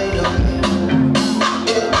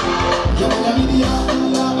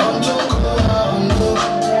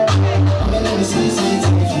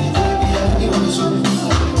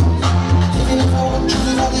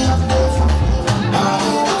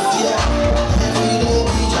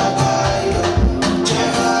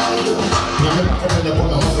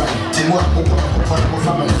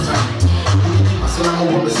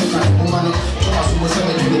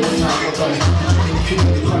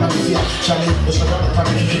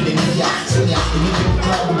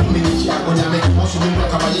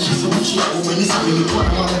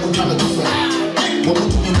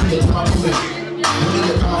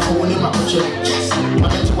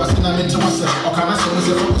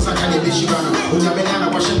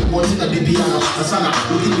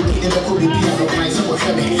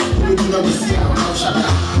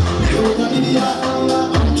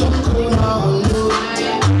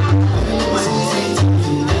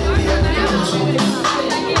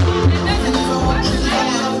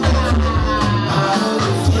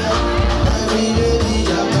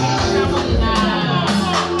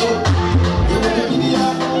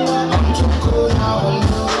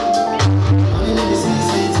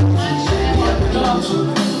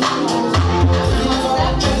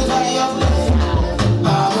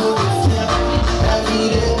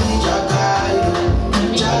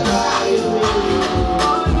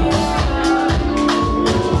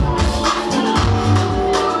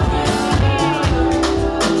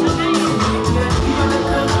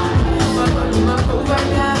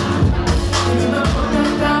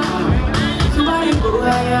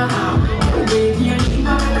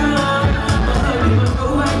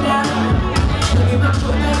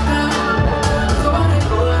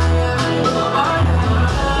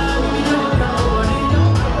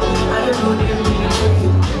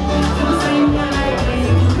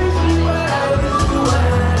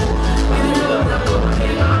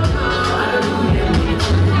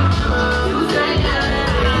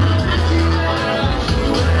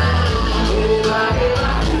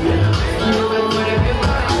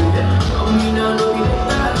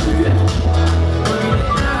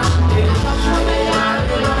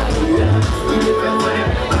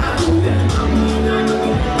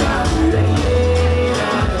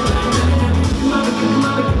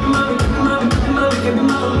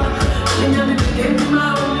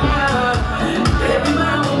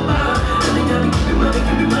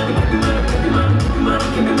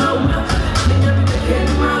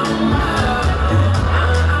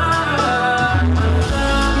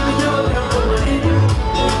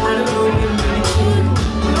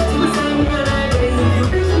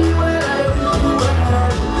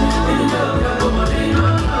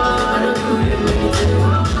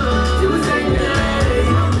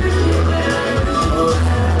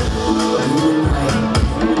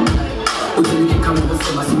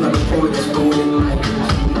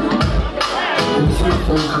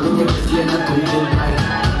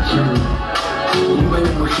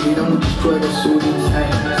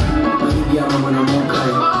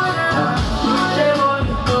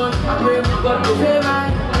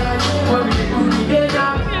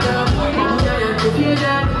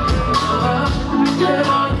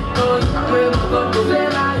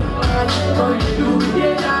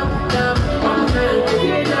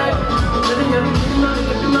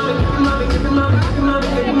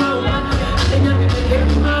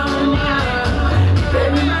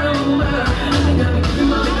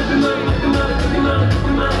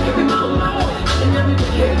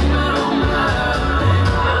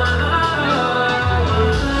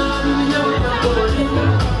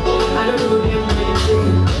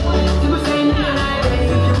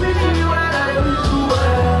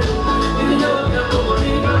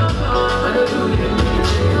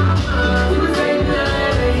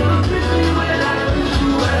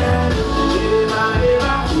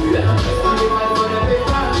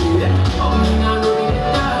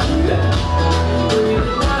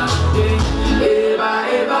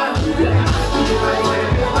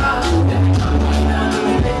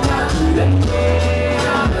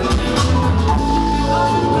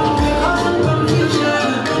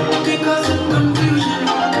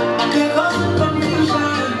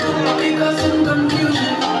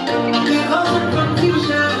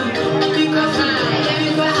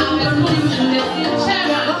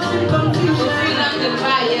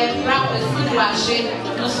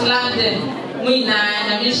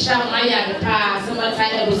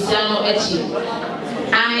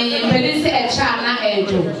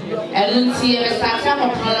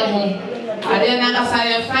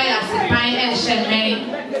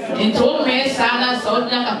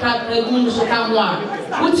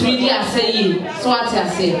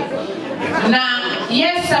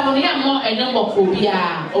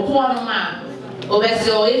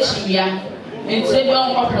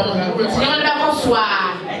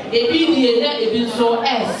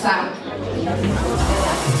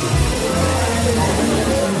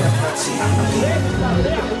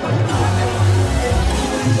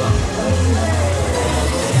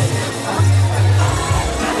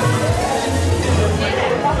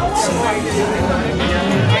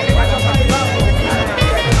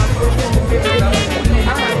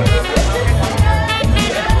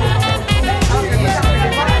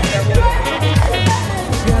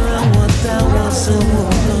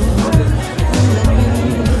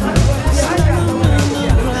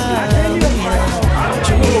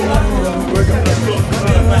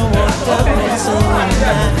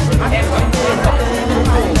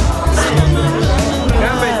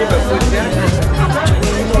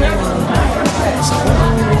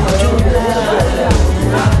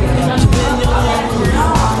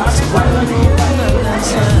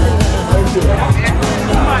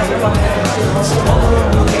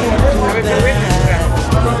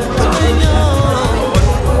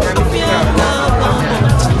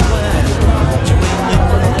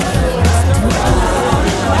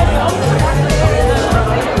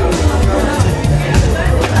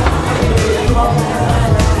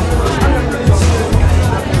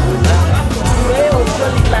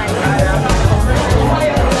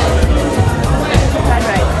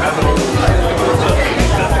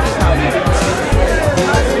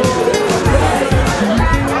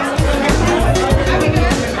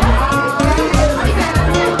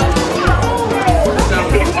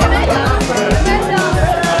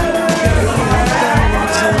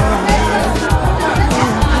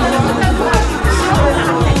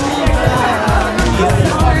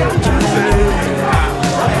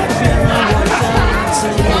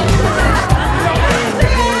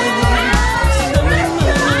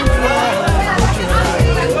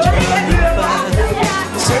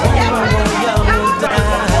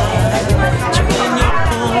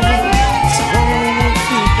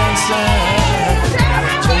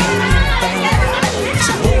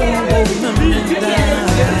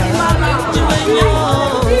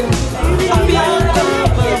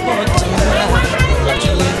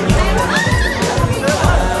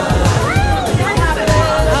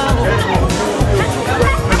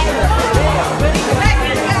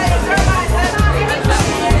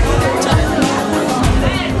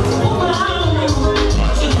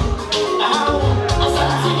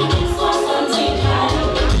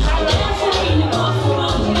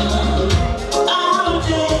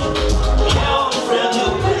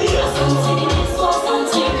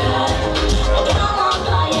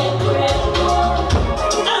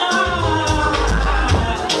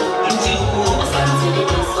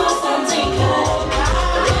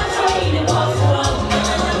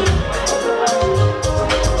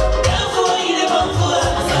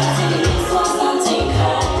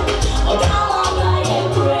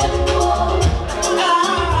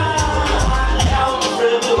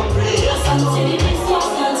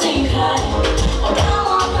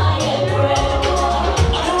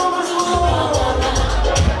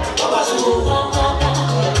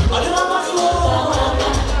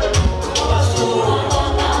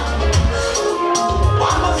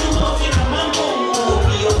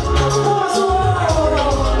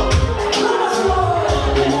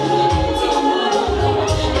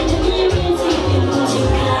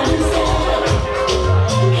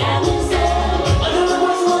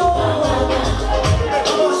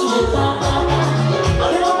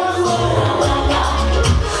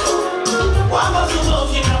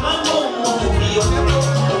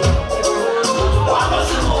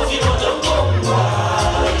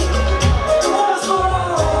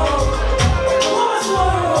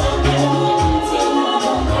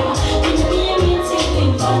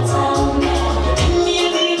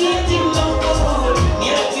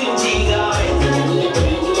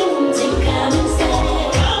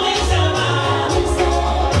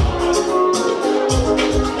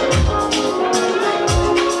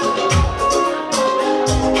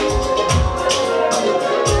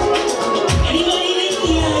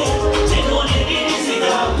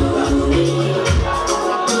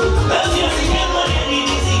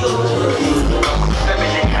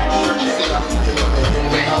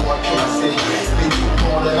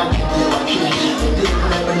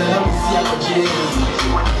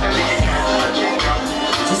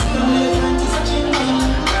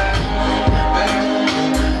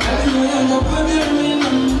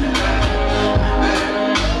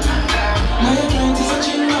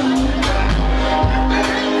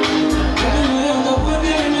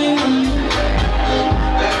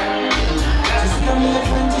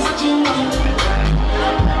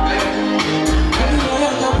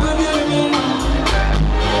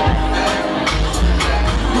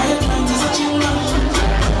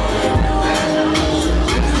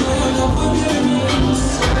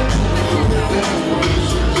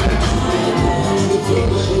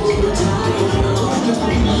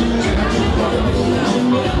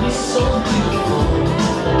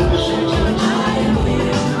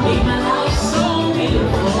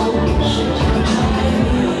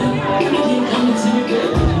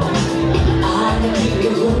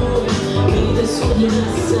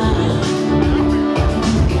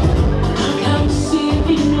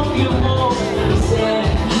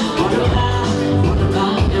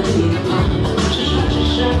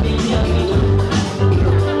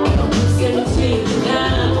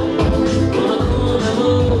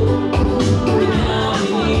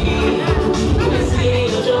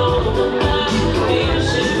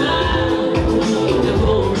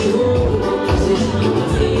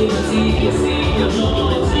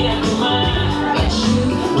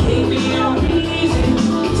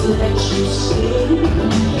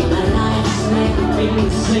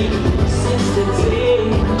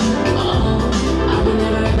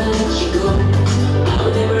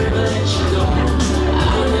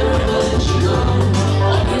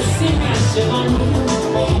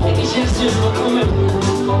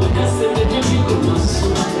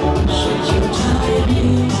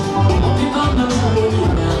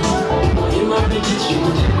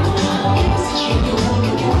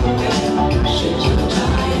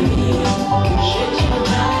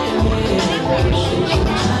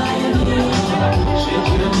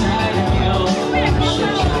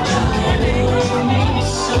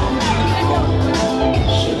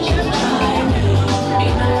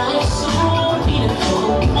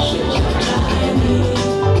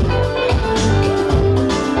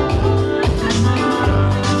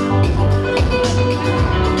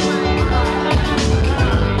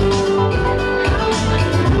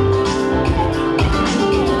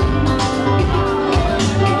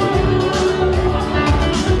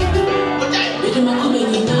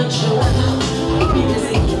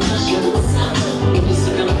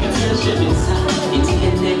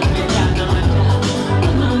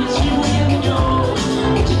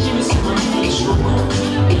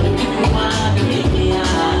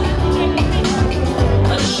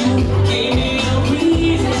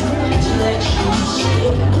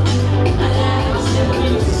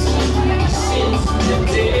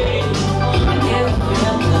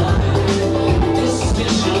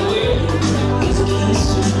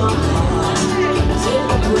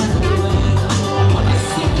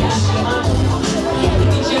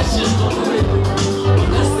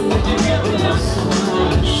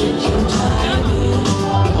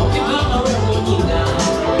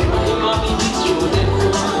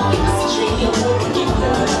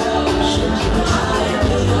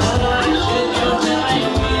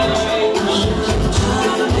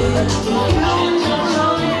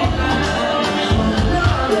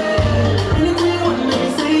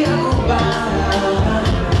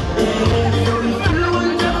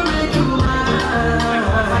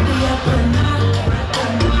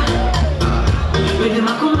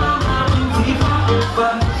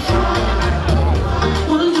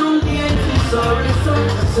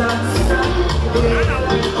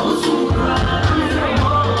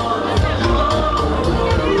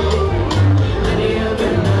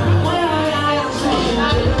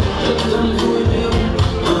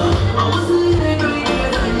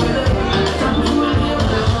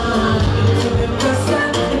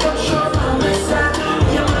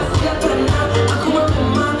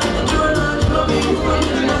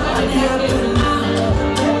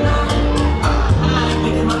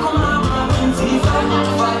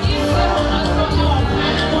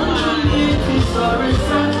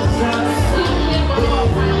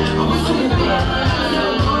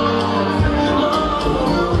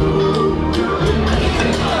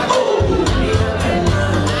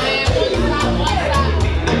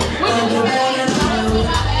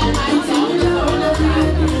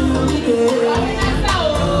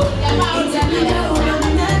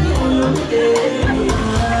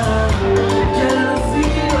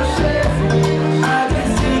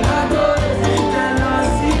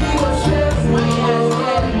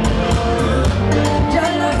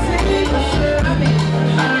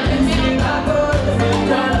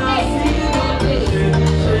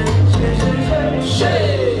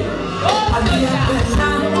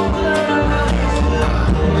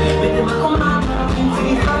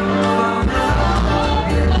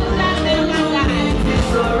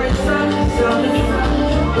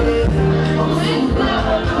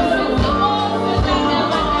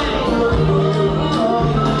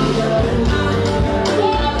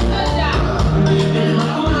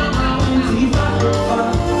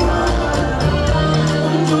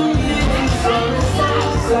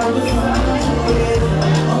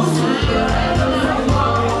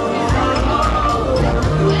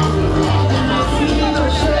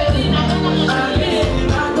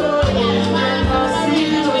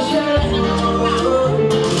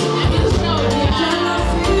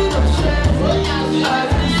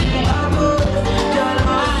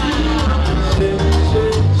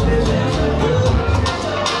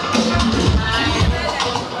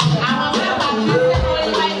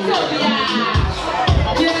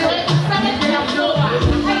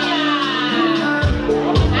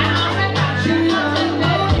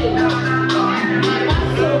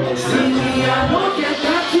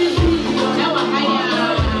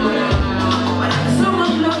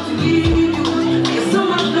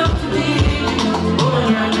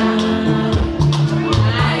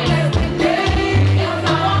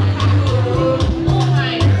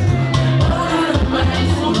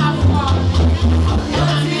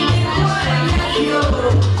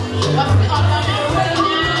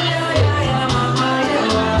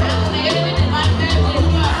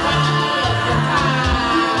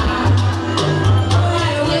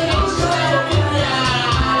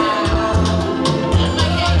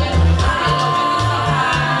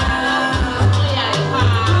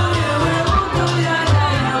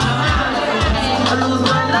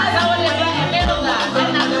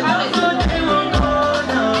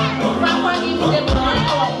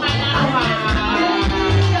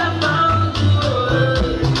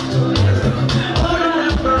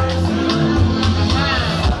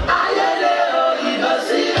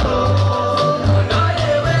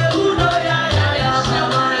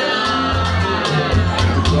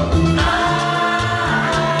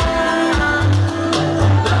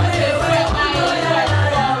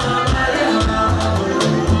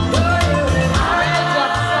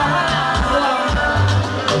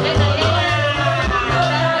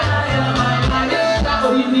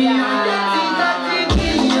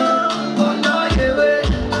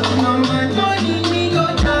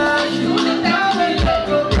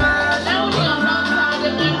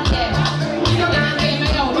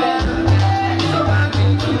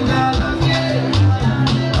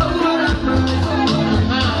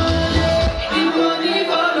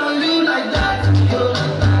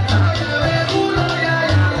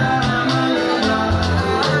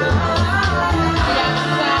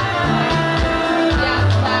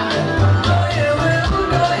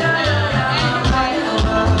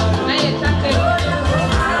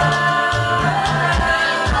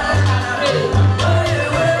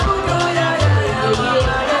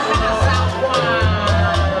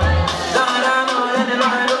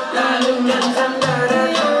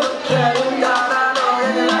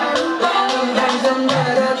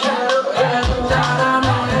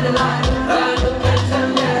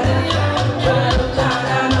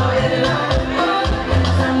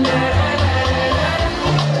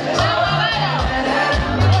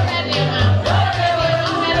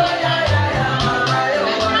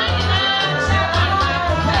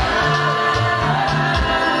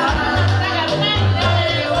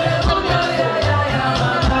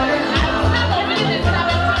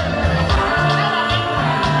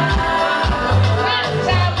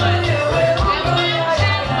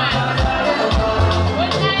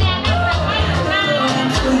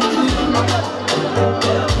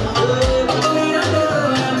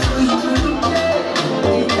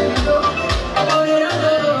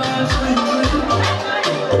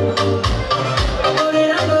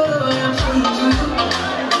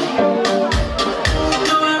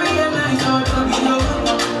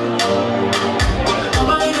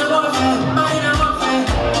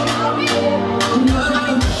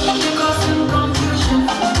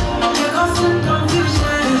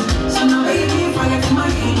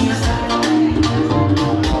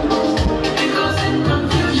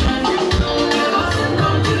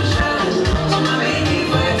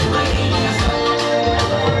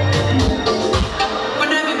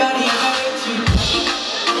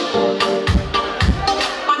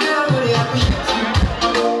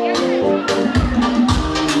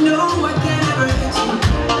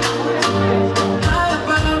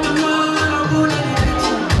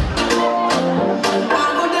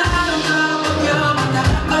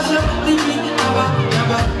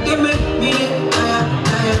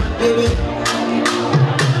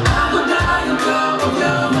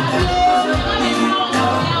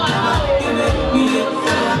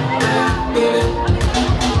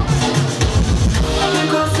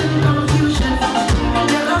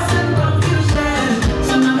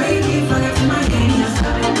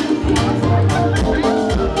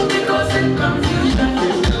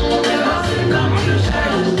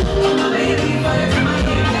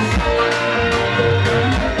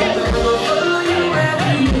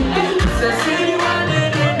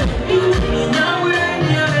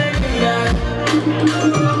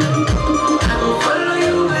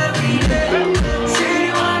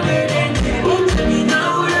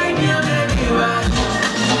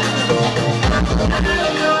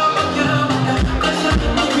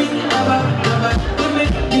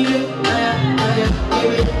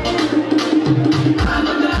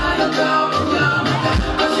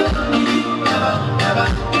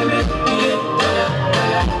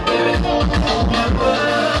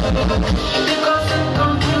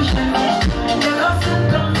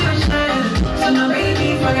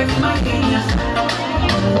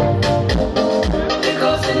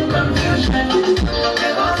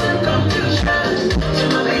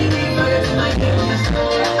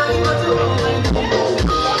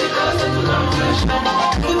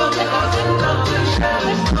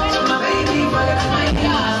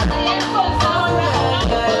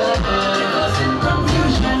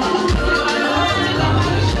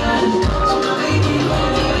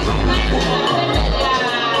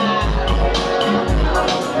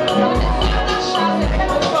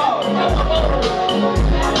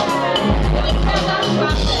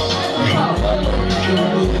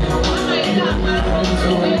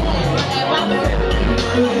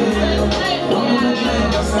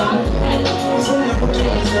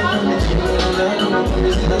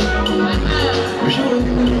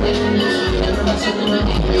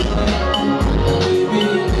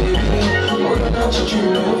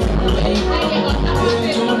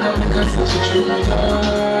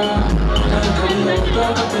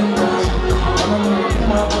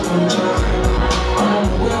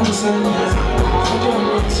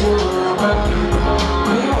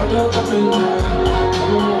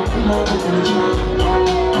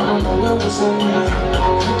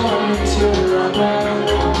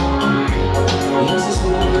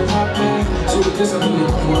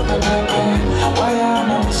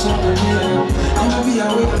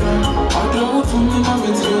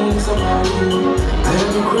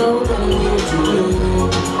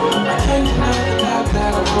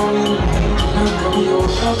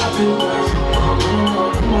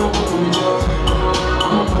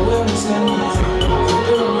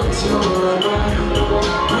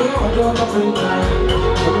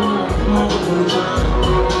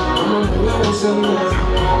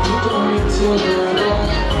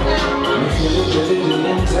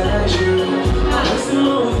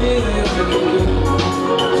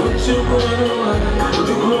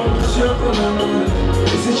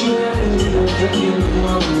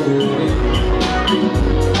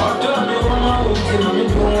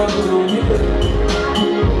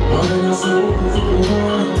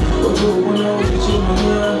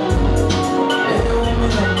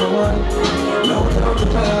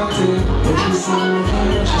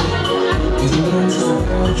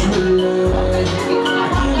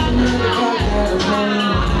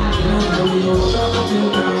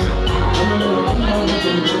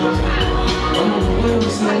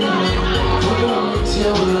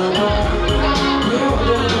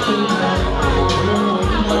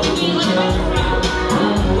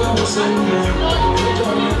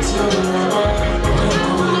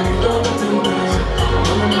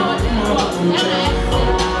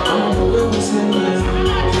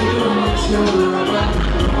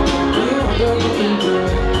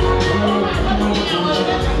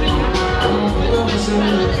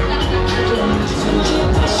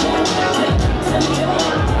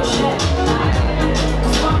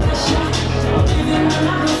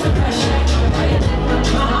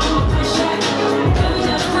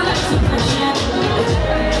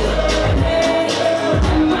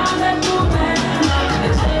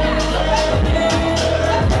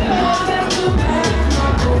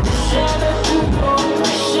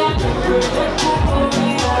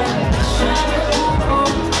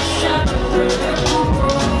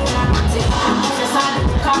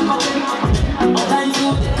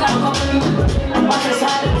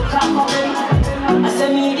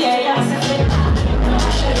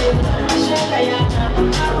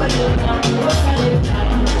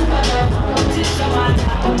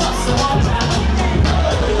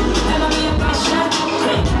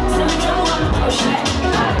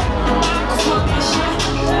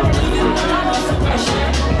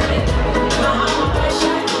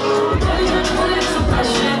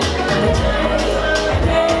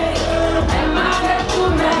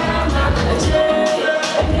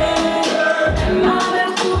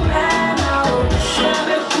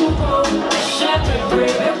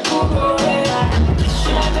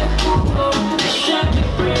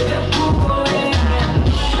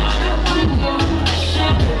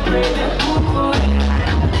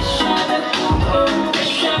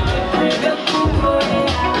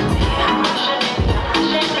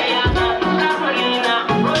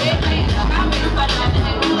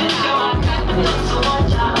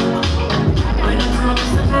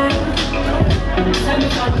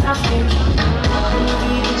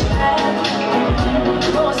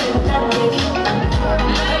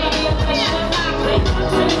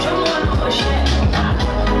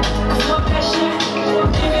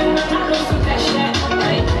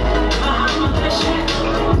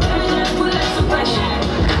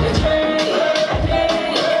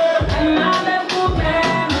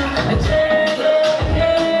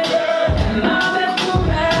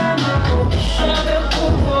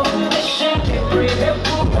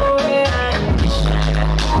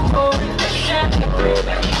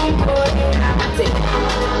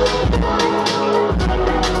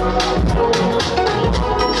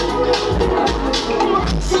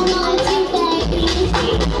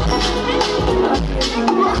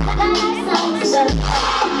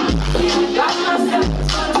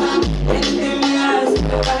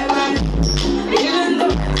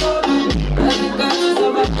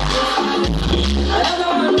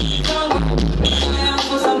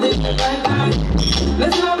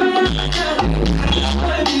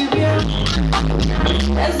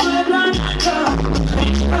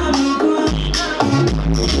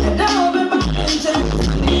 I'm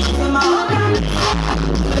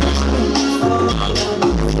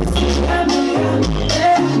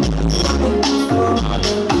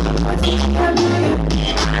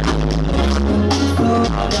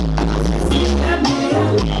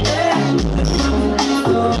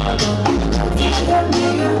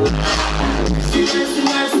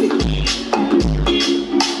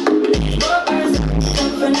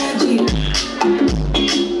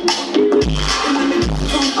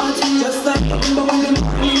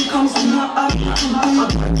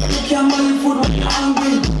can't buy you food when you're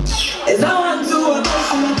hungry. Is I want to a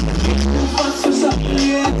person fast for something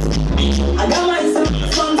yet. I got myself a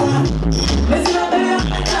sponsor. Listen up there,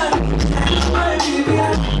 I can't. My baby,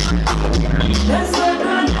 that's what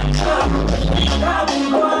I'm doing.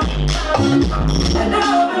 And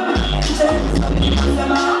now I'm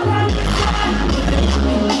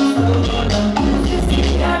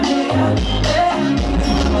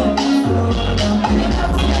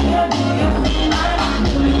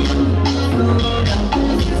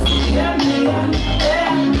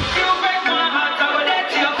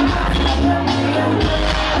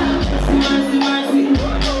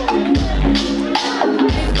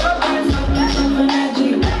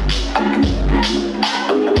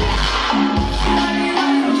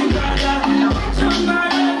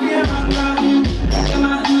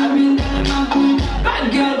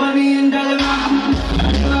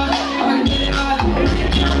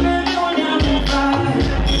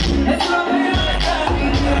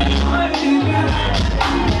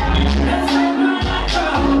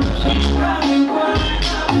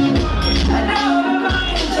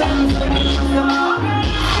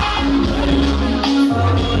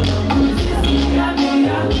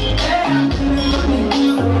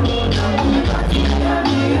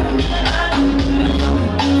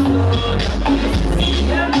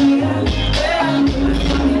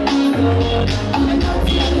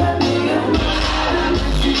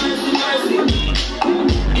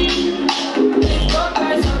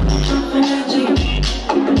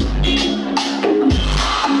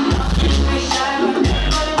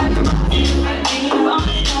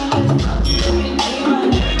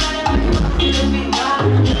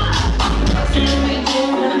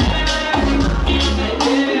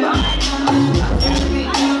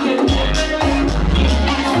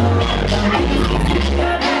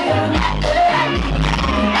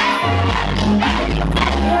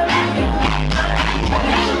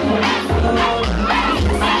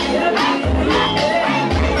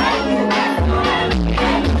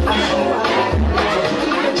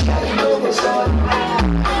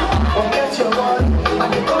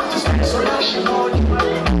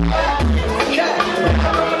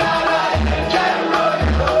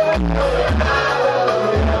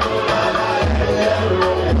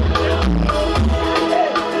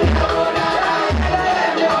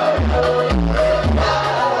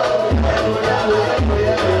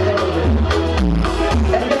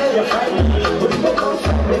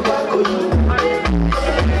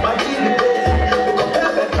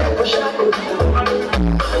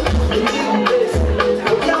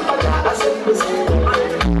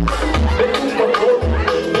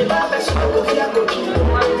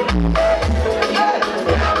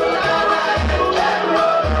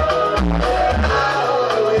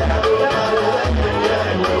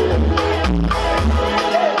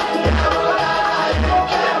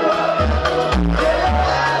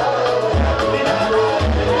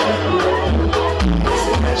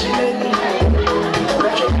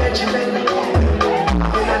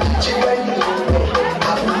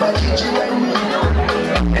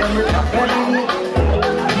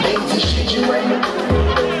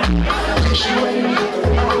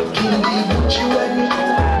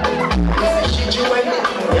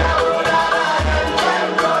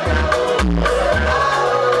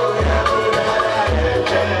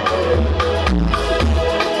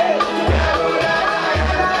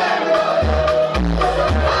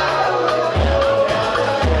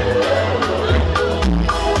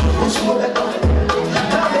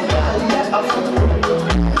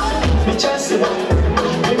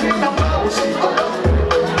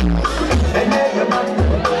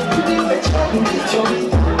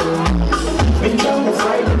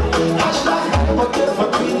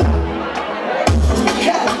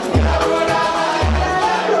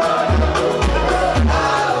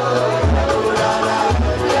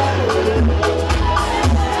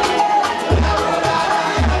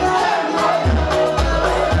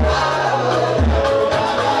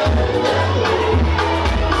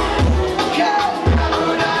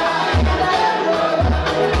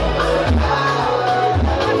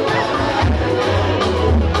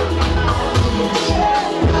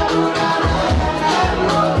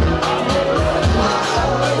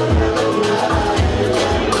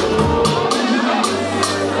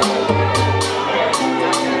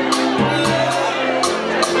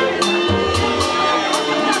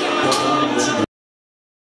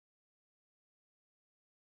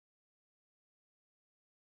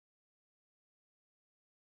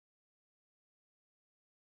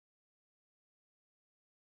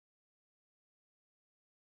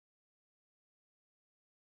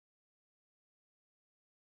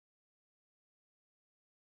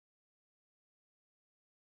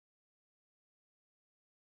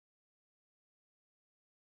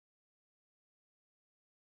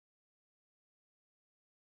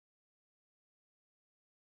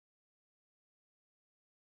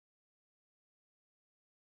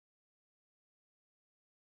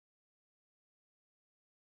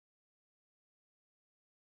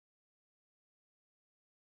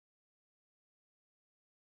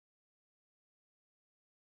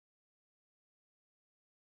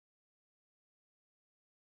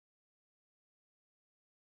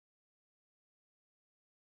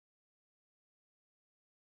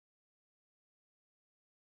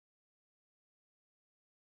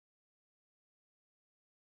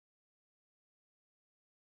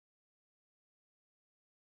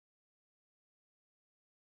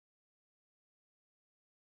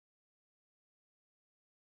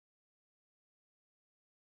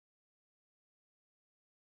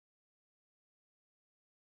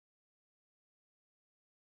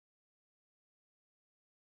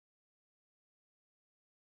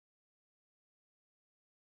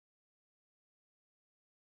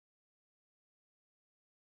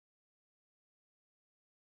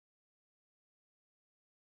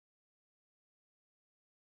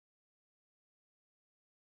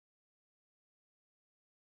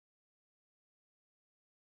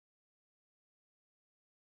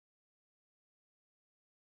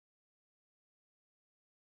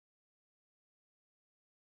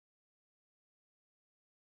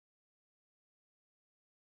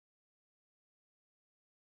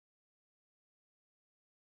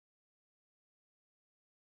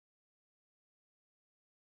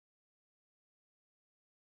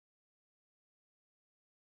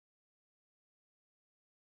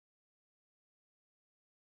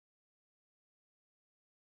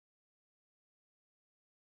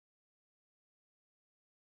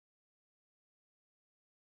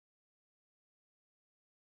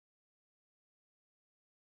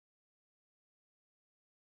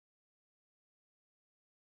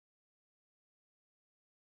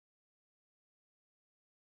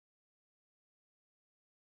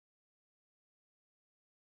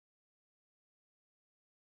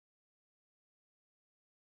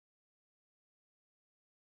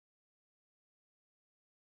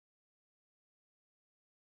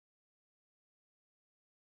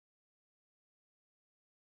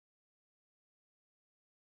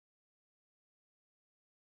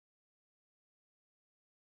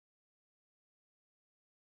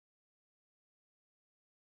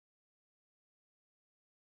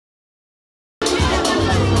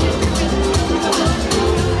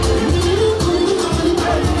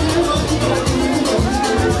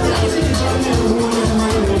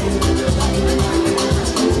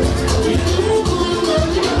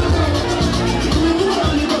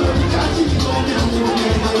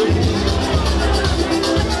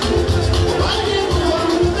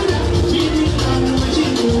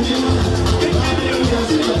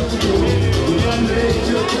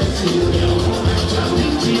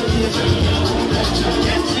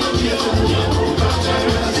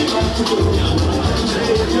Yeah.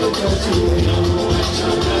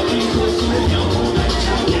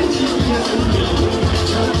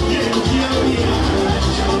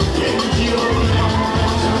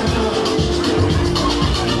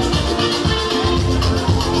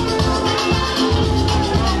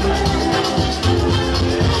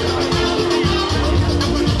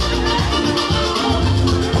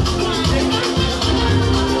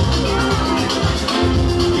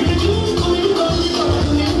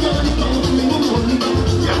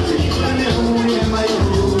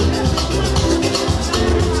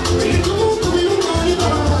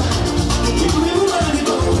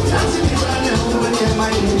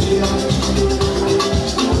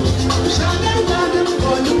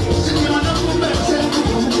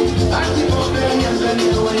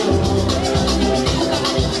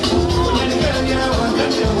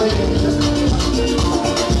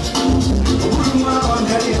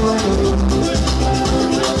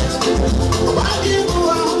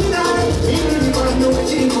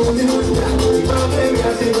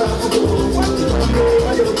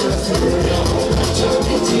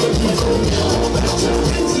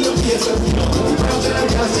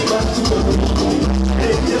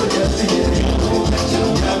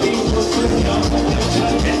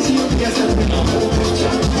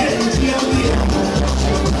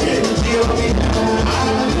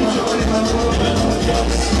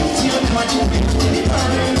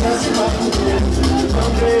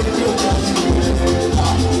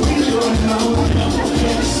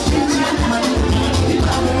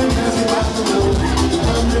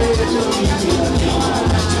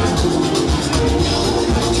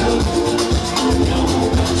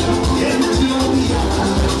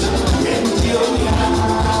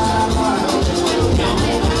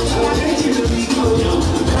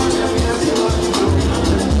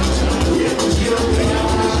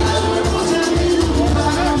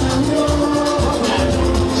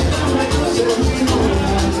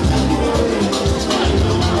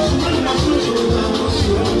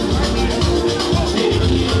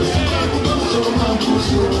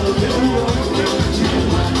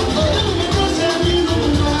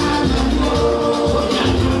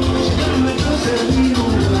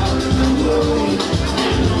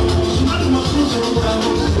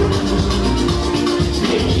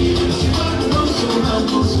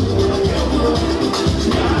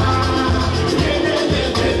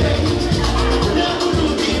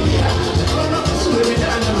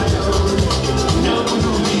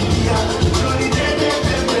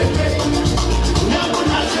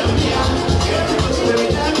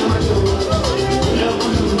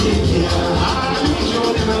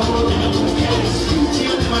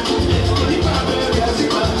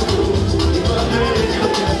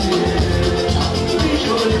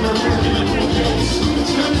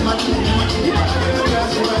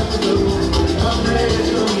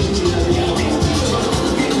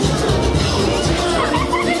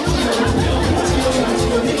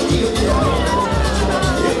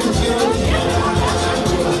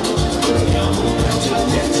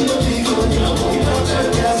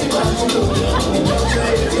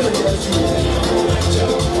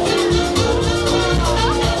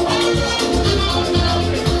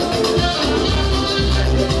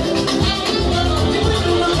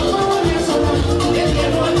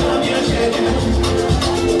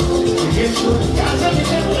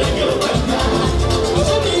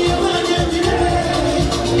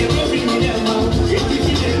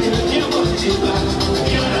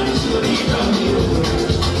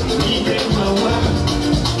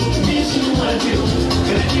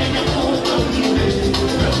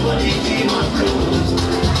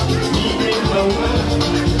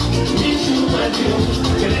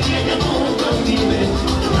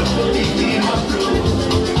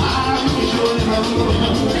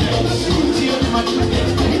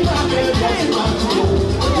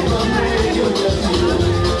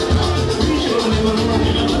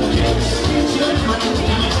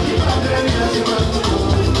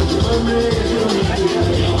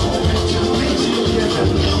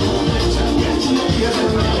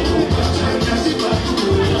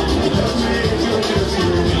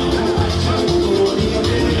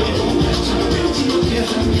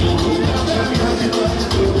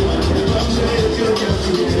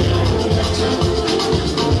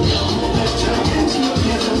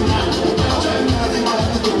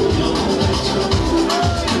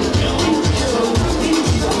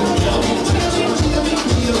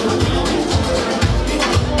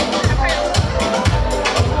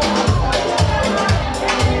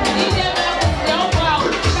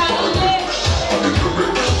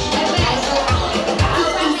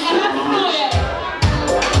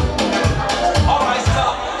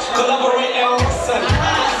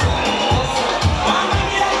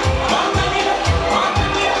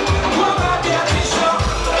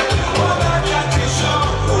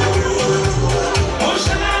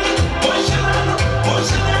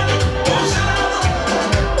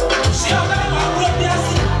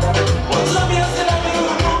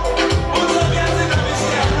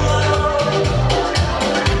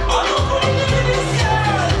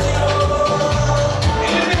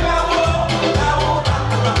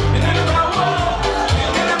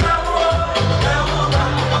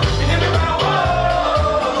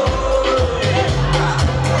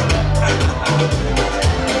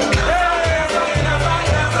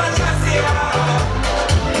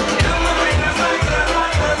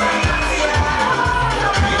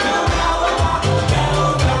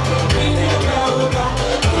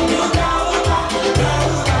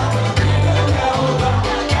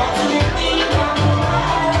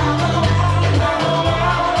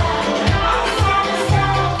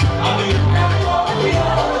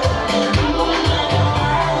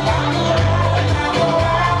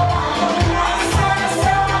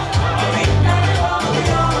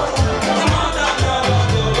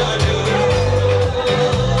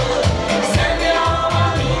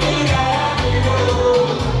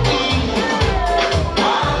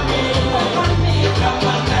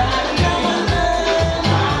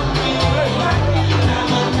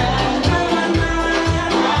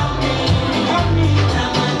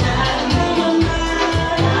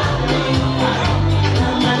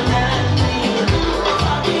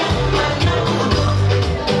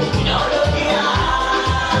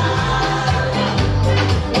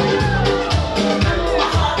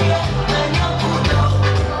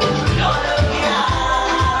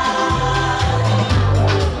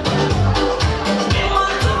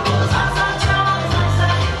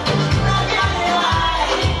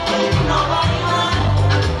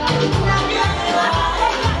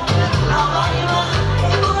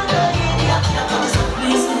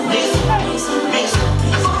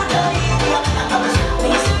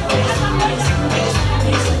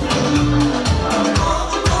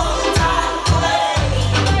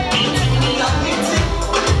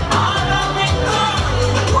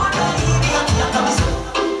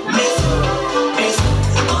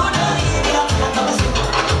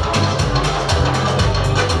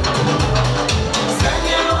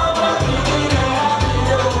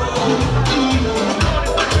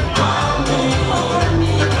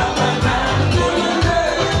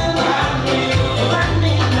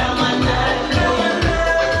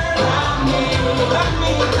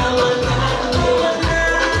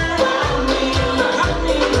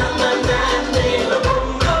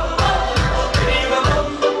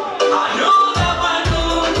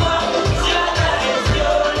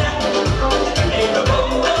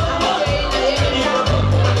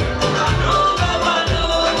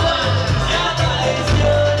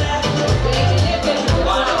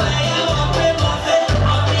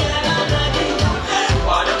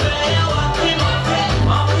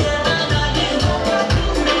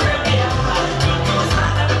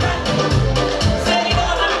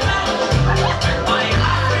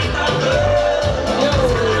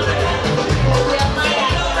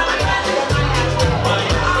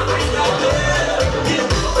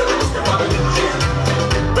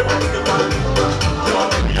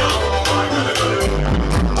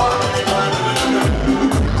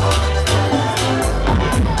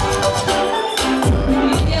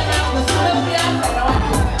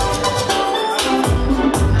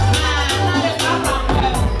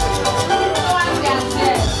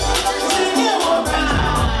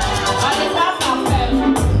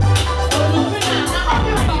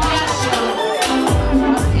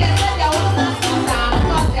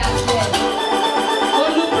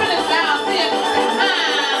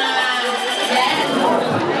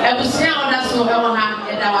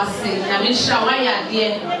 Onyesha waya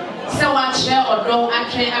dear. So watch her or do I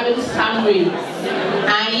train a bit summary.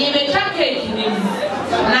 And you may take cake in him.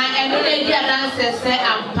 Now, and the lady dancer say,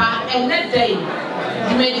 I'm pa and that day.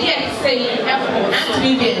 You may yet say, and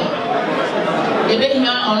me then. The baby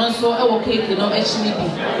man also a cake, you know, actually.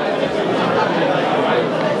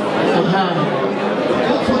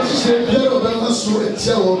 Say, Piero Belasso and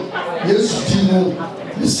Sell, yes, Timo,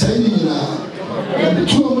 the saying and the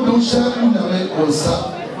two of those seven or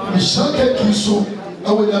Sa, Mishaka Kiso,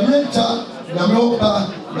 our Lamenta,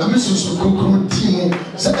 Namoba, Namisus Kukuru Timo,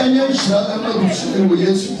 Sayasha, and Magus,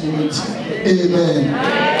 yes, Amen.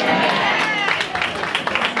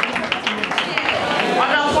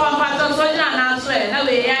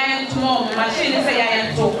 Machine is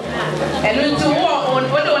a talk, and we to walk on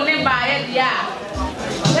what only by it, yeah.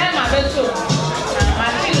 Then my better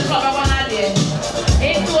machine is over 1 idea.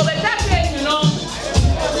 Into the jacket, you know.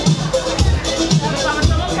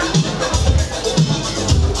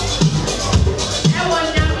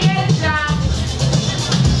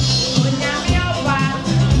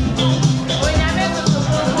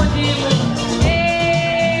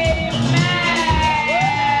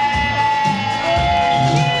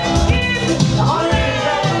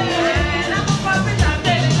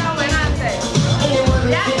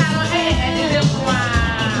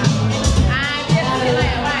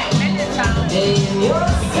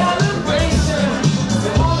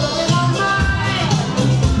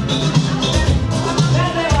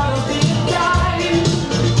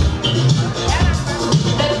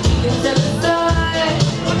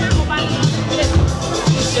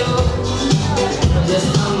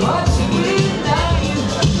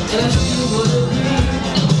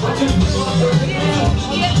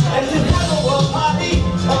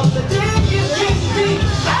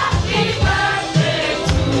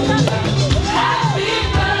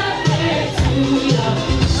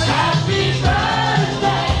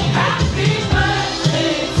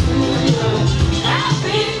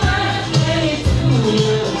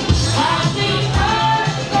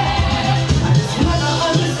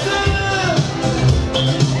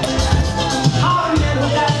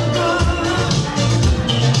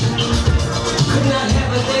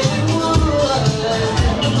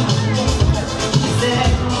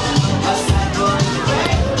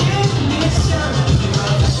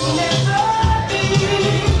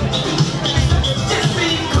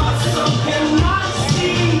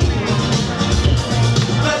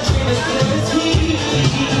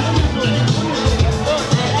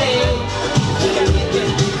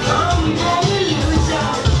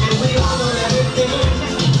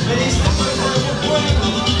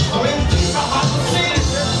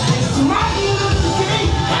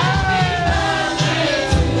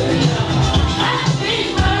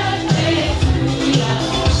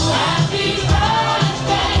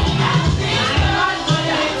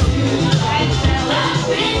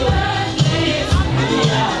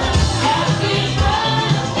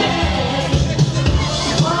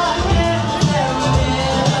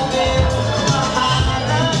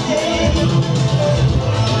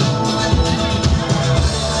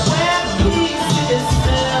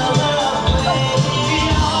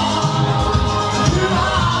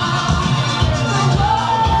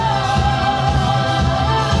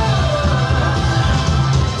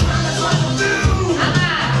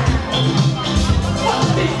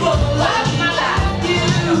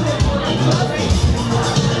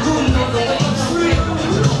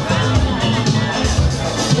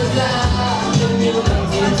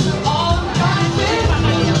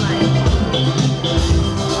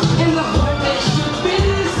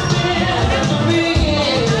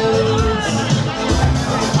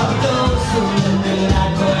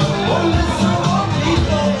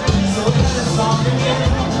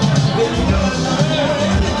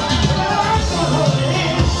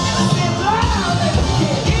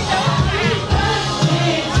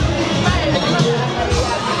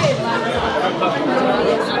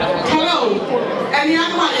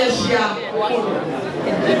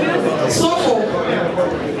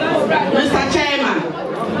 Mr. Chairman,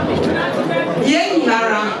 Yen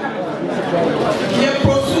Nara, Ye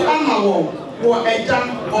Prosu Amawo, or a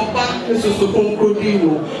jump or back to Susupon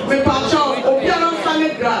Crodino, the Pacho, Opiano Sunny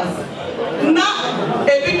Grass, not a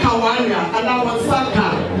big Kawania, and our Saka,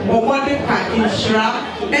 or Wadika in Shra,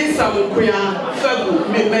 and Samukuya, Febu,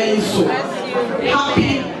 Memeso.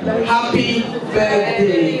 Happy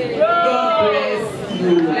birthday. God bless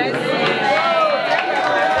you.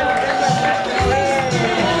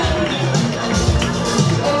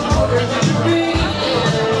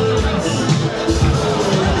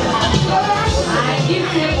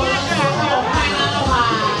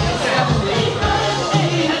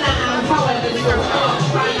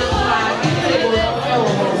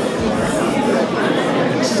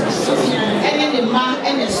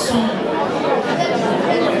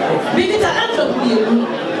 you.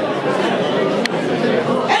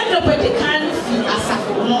 Everybody can see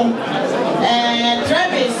Asafo.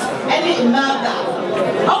 Travis, any Emelda.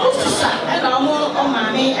 Almost to shot, and almost on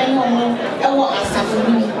Mammy and Momo, and what Asafo.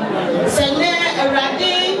 Send a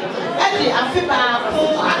radi, and the Afiba,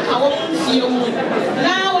 I can't see you.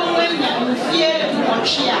 Now, when you fear to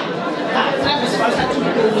watch here, Travis was at to go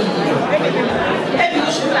with you. Every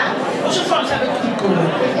you should from Sabbath to go.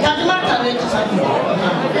 That matter later,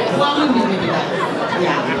 one minute.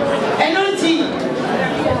 Yeah. And on tea.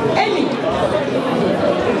 Amy.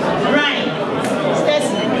 Right.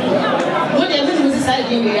 Stacy. What the hell was inside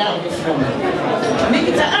the out from? Make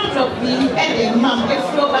it an envelope and a mom get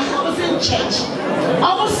flow back house in church. I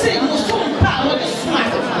was saying, most of the power is smart.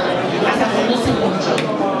 As I can listen to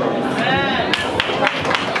you.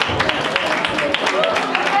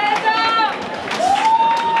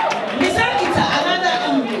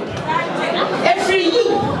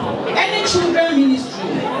 Children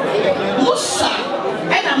ministry. Musa,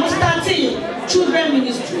 and I'm starting children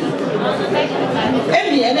ministry.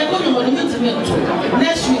 Every and I'm going to meet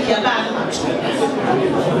next week. About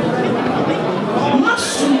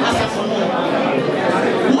mushroom as a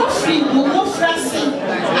phone. More free, more frosty.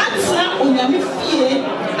 Answer on your fear.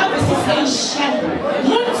 I was a shell.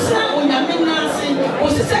 Monster on your menacing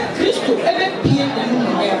was a crystal every peer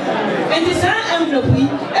and this envelope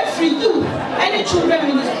every you and the children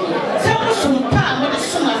ministry. Some palm with a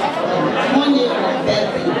son of 1 year old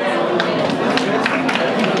baby.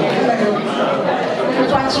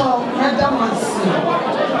 Madam,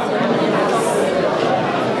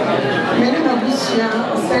 many of this year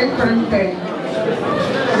say, Crampe,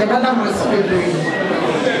 the Madam was baby.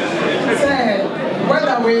 Say,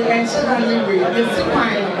 whether we and children we, it's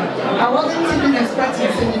fine. I wasn't even expecting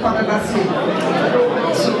to see Madam.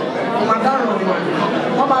 Madam,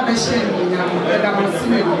 what about the shame? Madam was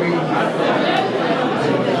baby.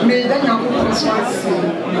 May then your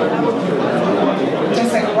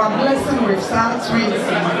just like one blessing with star twins.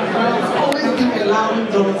 Always give a loud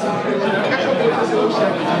daughter.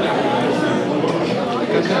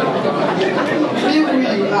 Be who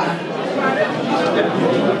you are.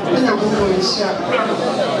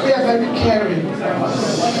 We are very caring.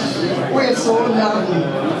 We are so loving.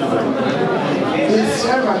 Miss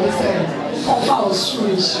Sarah said, "Of our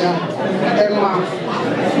sweet and mom,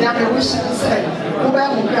 never wish to say, who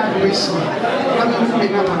will graduation? I'm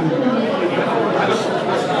moving around.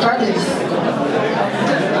 Travis,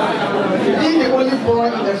 being the only boy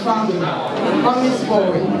in the family, mommy's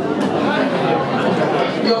boy,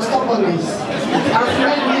 your stubbornness has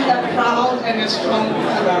made me a proud and a strong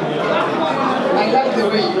mother. I love the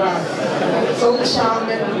way you are, so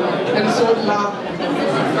charming and so loved.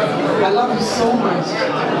 I love you so much.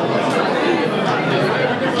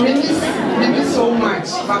 Maybe so much,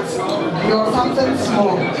 but you're something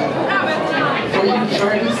small. For you,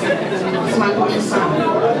 Travis, it's my only son."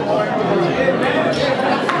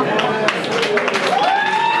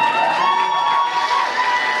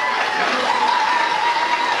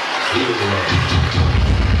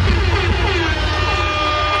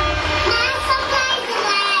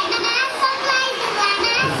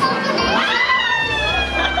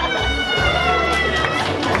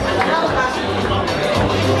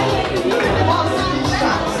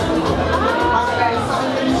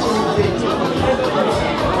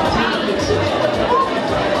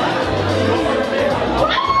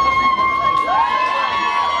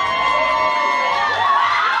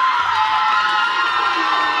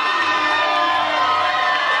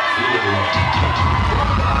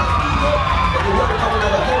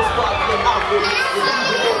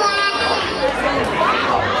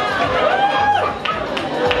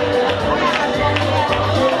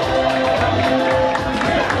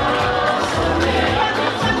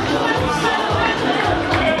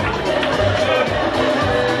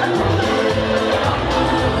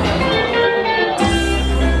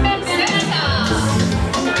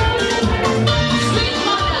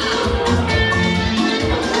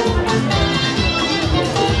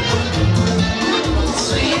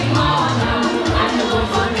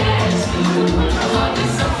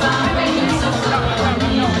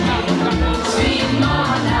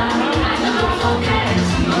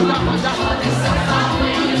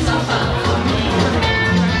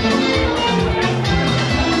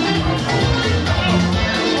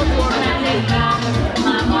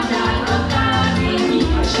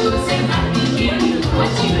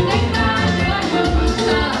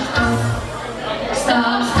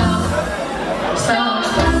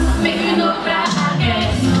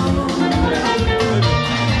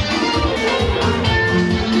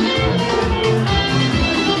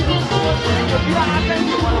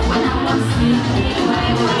 When I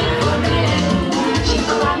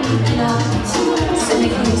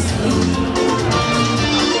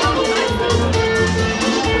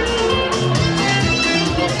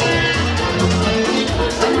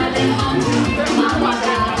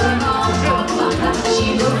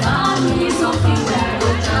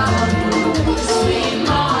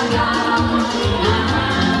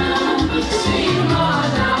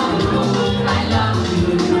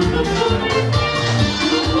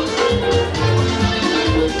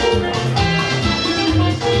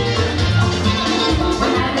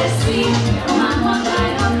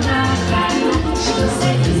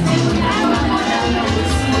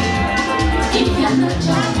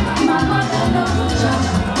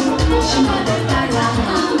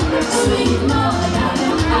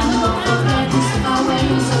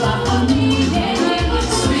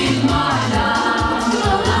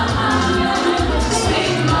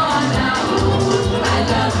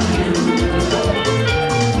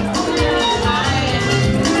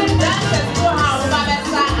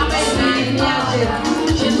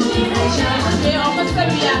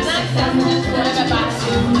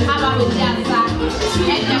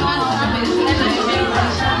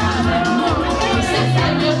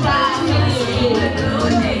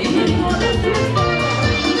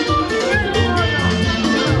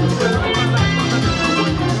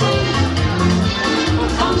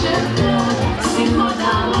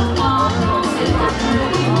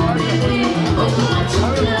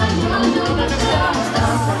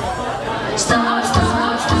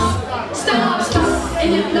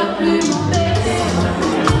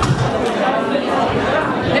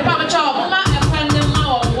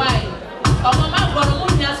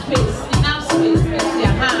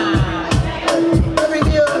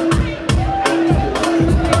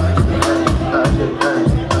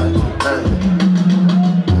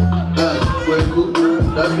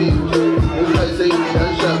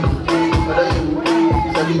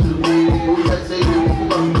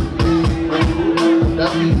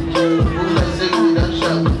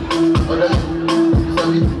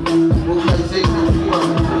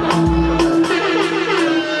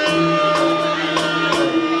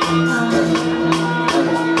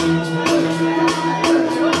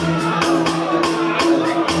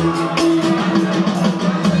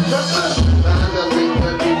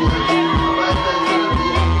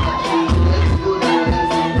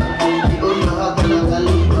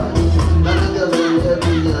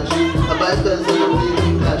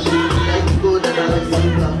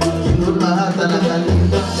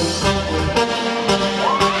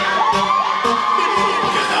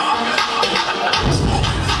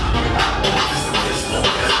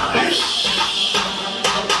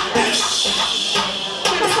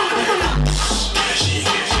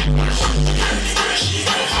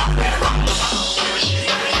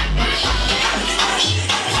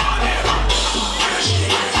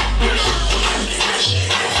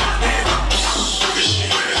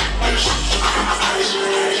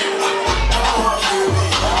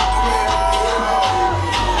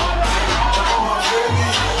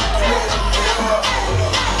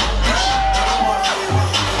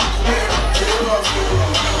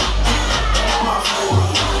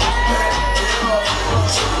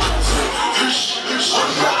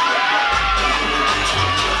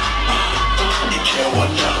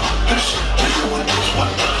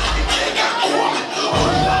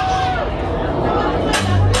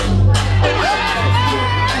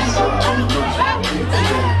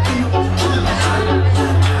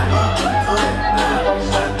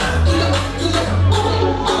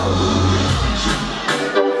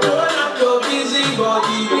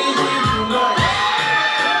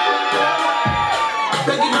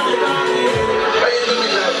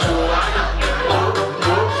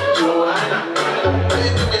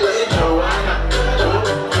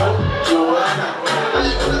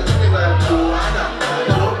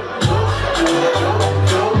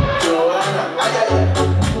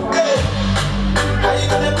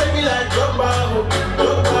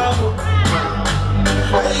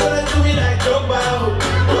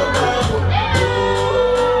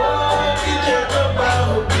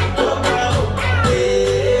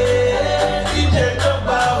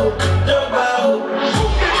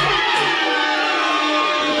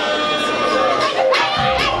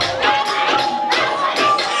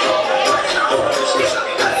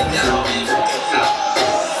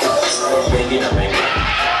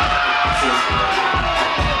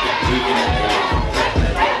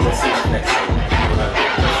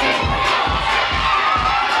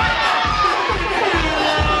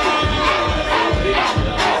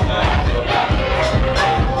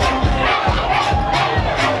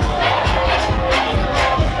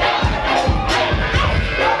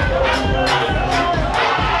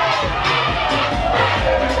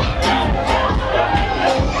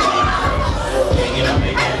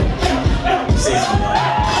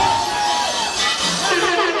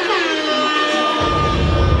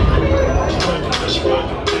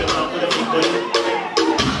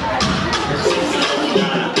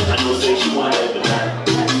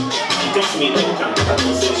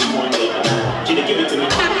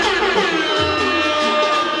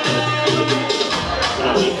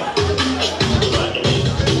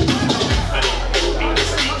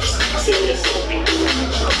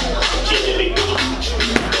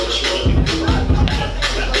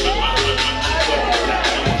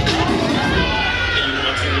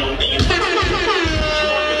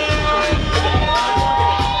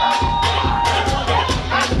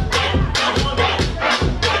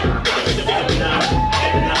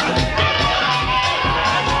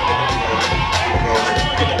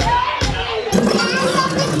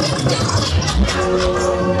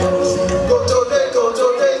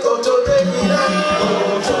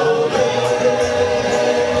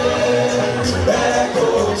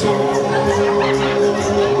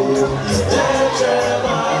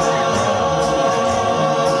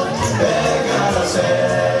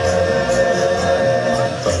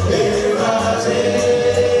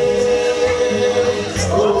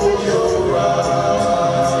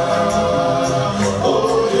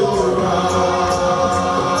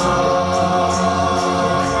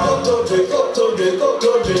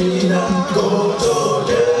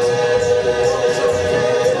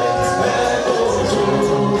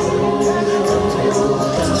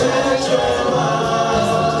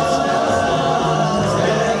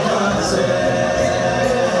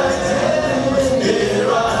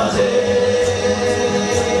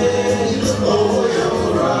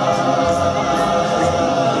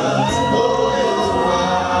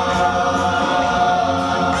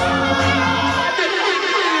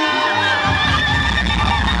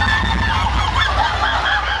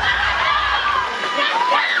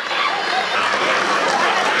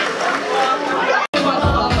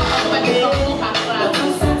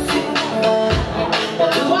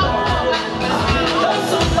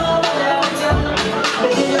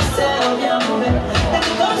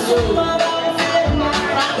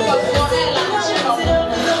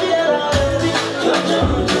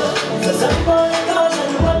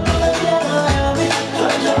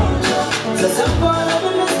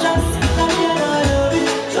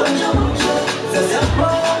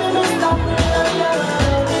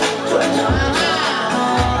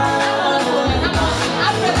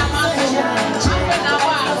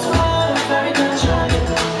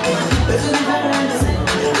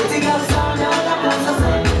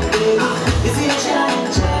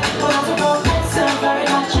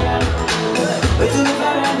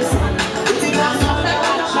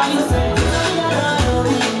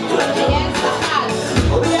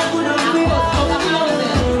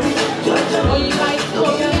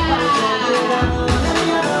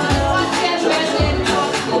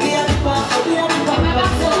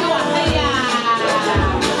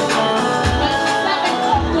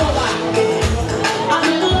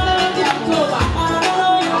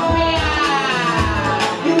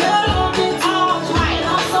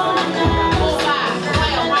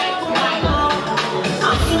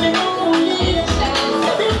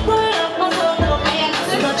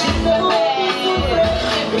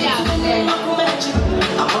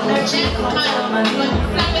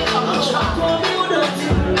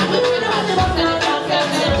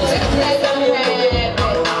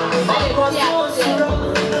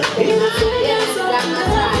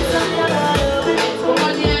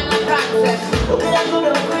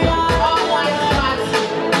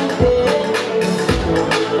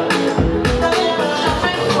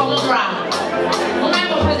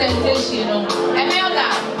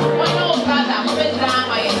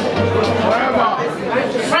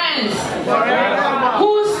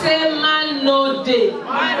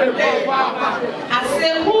I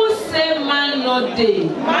say, who say man no day?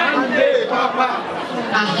 Monday, Papa.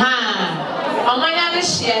 Aha. On my other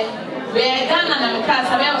share, we are done and I'm class.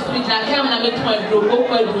 I was speaking. I came and I met my group.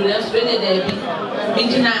 Let's read it.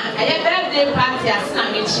 Mijina, I have birthday party as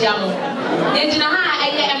I met Chiamo. Mijina, I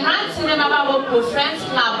am not seeing about friends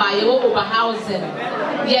club by your overhousing.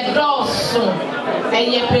 Your doors soon.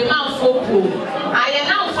 And your payment for pool. I am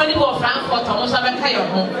now fully go Frankfurt. I was about to your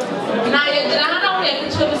home. Now you're going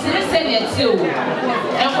to send it too.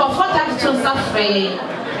 And for 4 to suffer.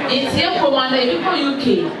 It's here for one day before UK.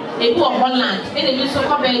 They go Holland. And they so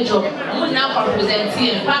called Belgium. We now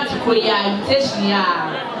representing particular invitation.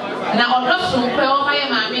 Now, also, my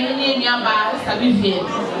mammy and your bar, Sabivian,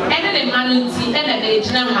 and then the Manuti and the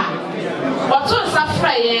Genama. But so suffer,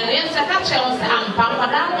 and the catcher was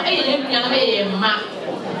Pampada, and Ma.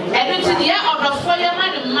 And it's the year of the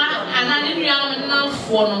fireman, Ma, and an young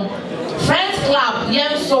phone. Friends Club,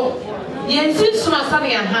 yes, so. Yes, it's my son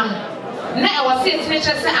and ham. Now, I was saying,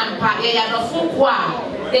 teachers and Pa, and a full qua.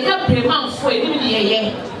 They got payment for a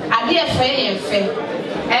year. I be a fair.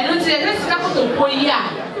 And it's a risk of Poya.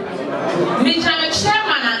 Mijame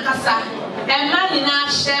chairman and Kasa, and Manina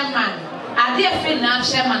chairman. I dear Fina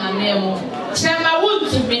chairman and Nemo. Chairman would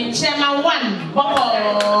to be chairman one.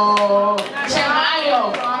 Oh, chairman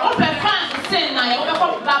Ayo. Open fans saying I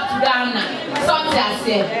open back to Ghana. So I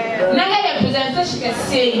said, Naya presentation can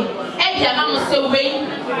say, Eddie Mamma say, wait,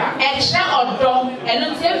 extra or dog, and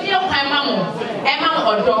not tell you my mamma, Emma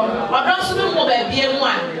or dog, or don't swim over being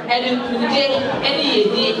one, and include any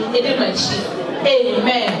day,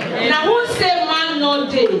 amen. Now who say man no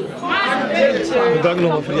day? Dank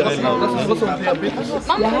nochmal für die Einladung.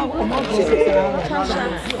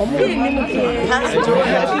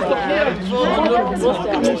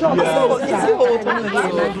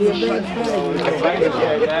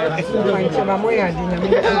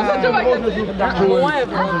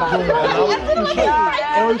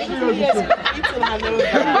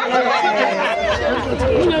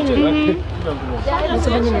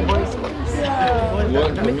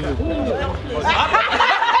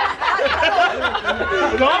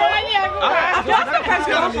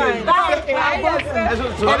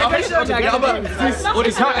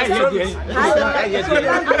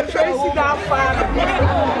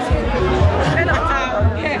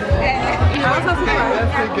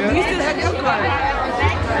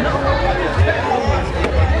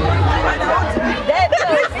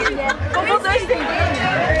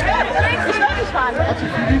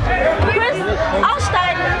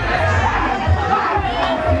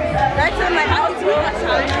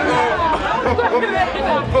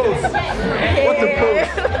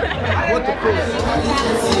 What the post?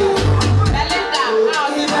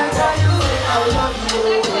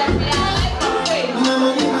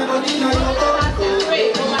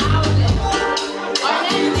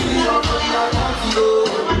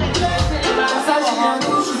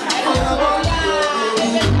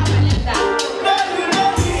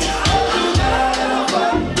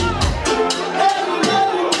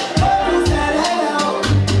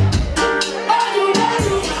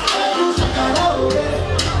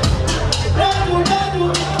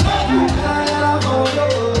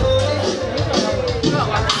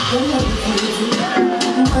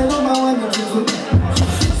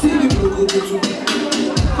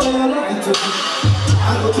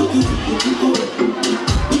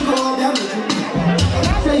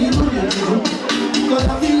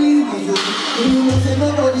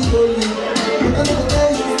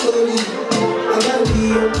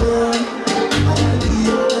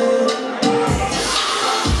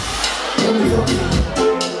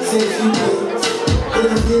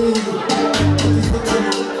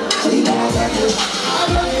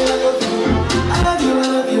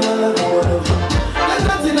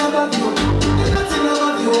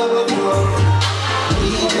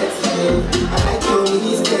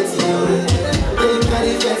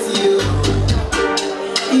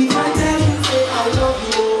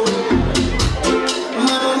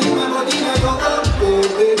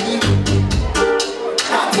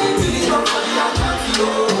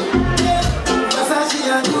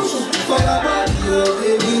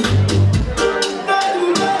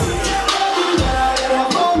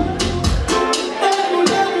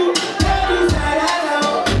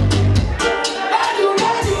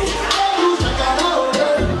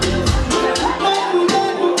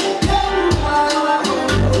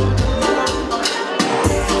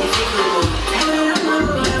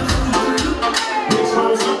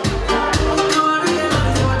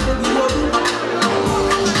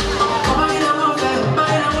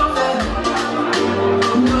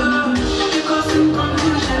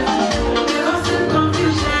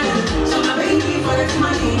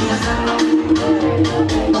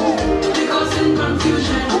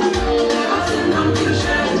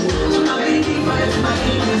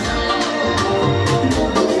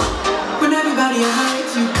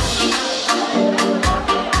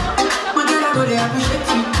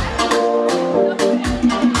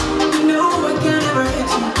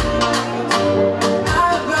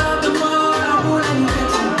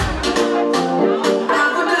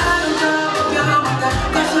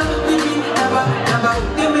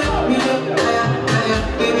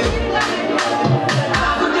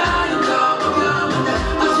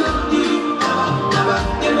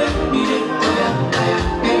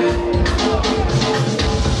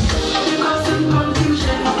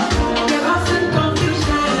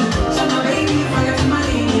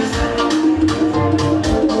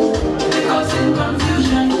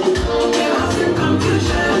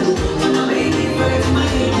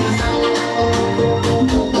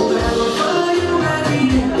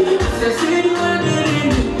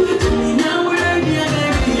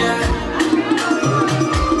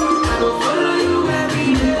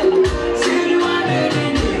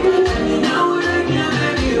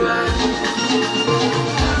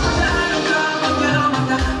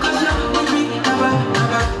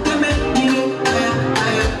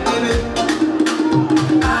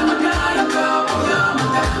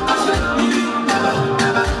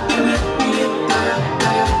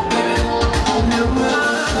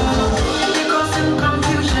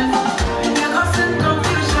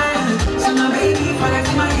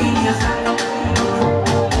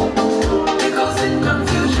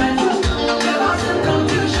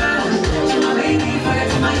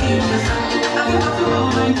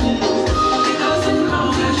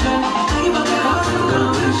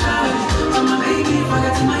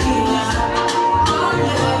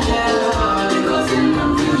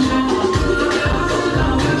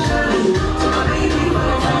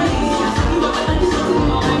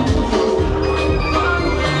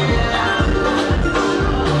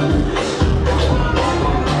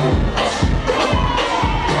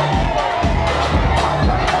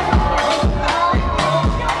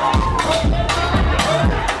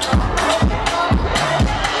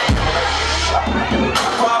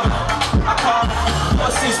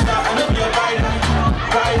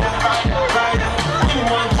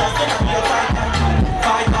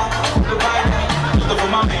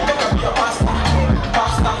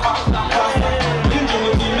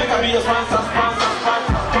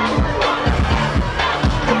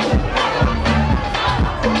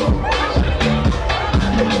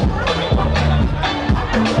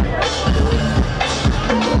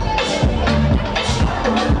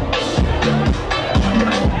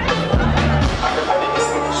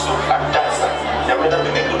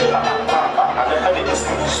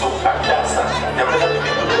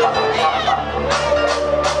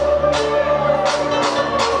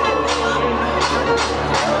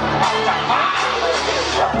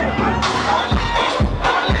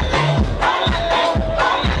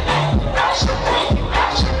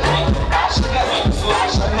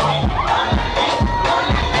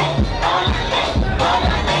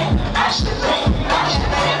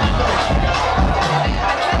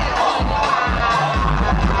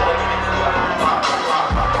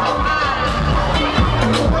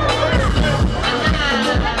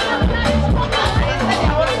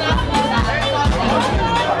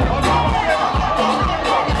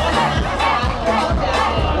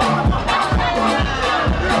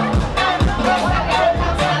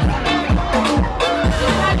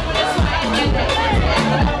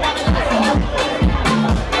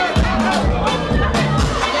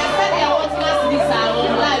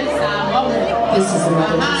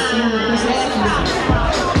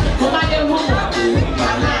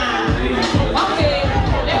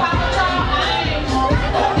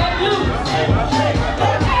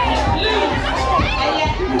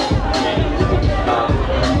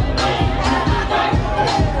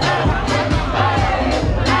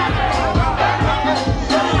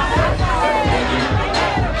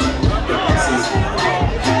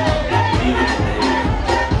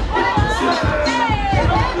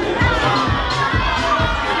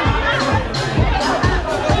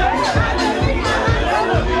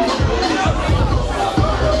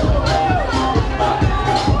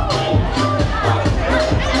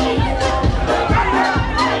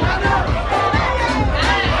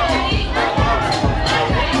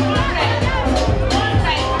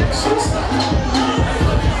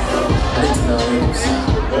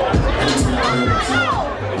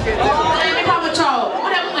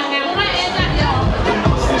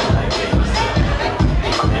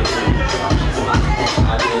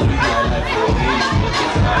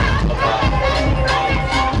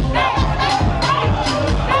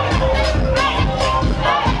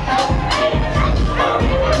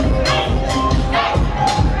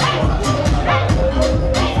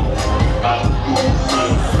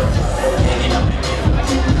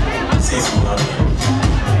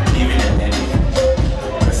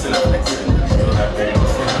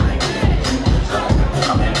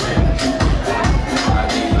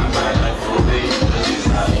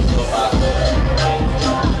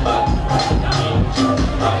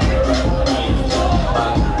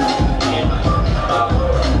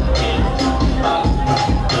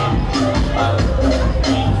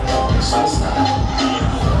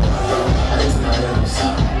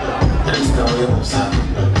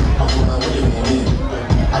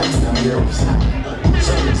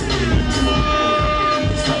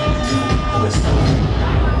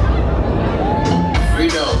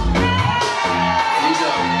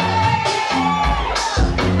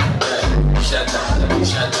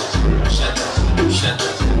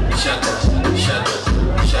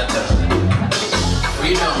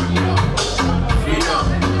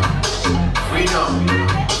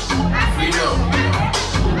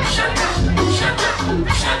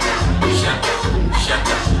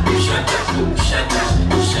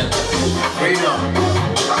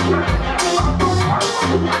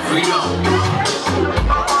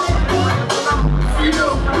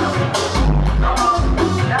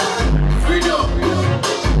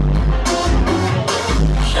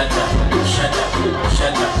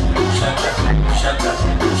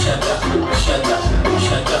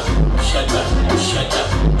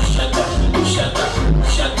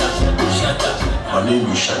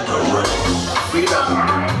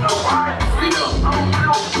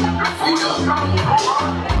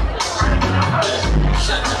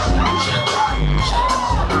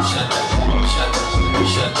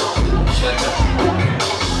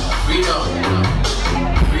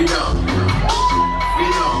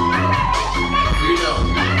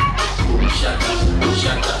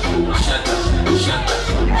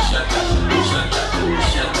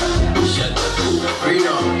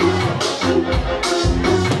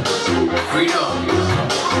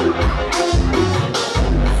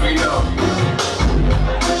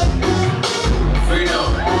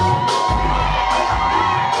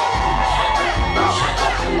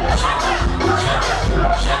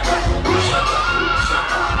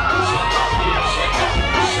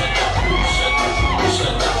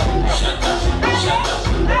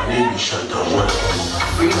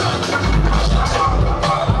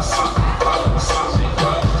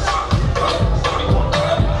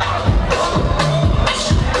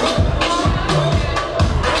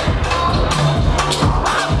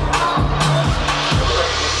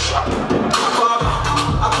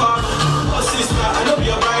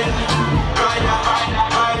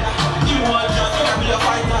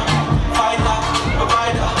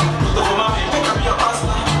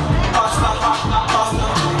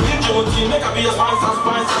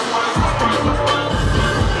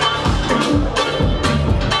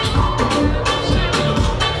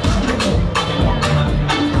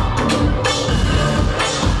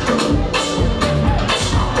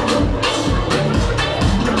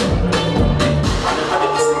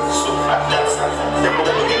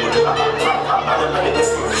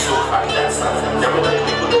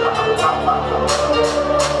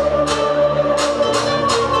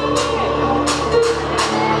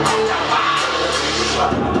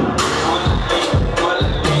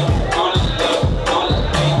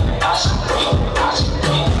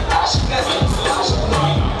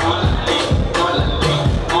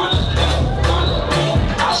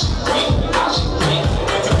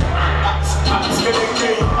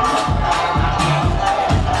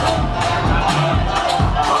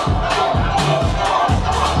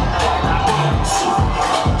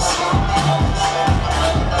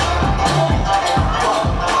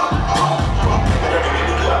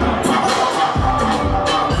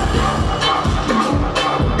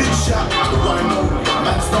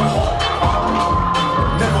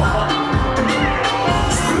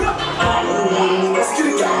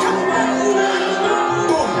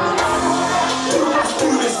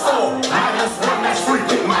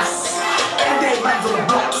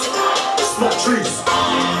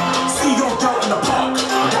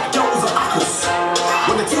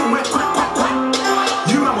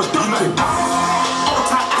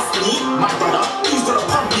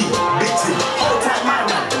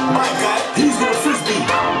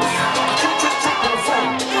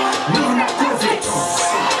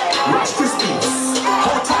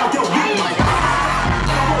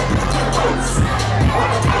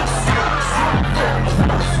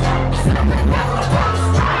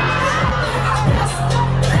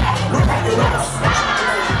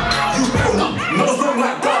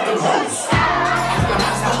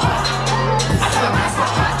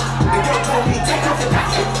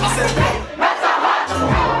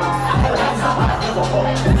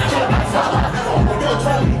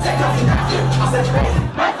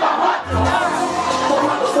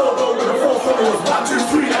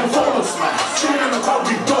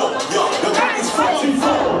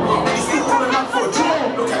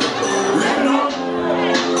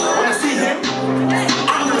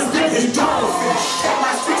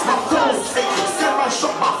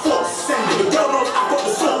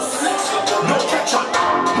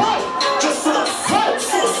 Just sauce,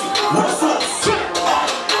 saucy, no sauce.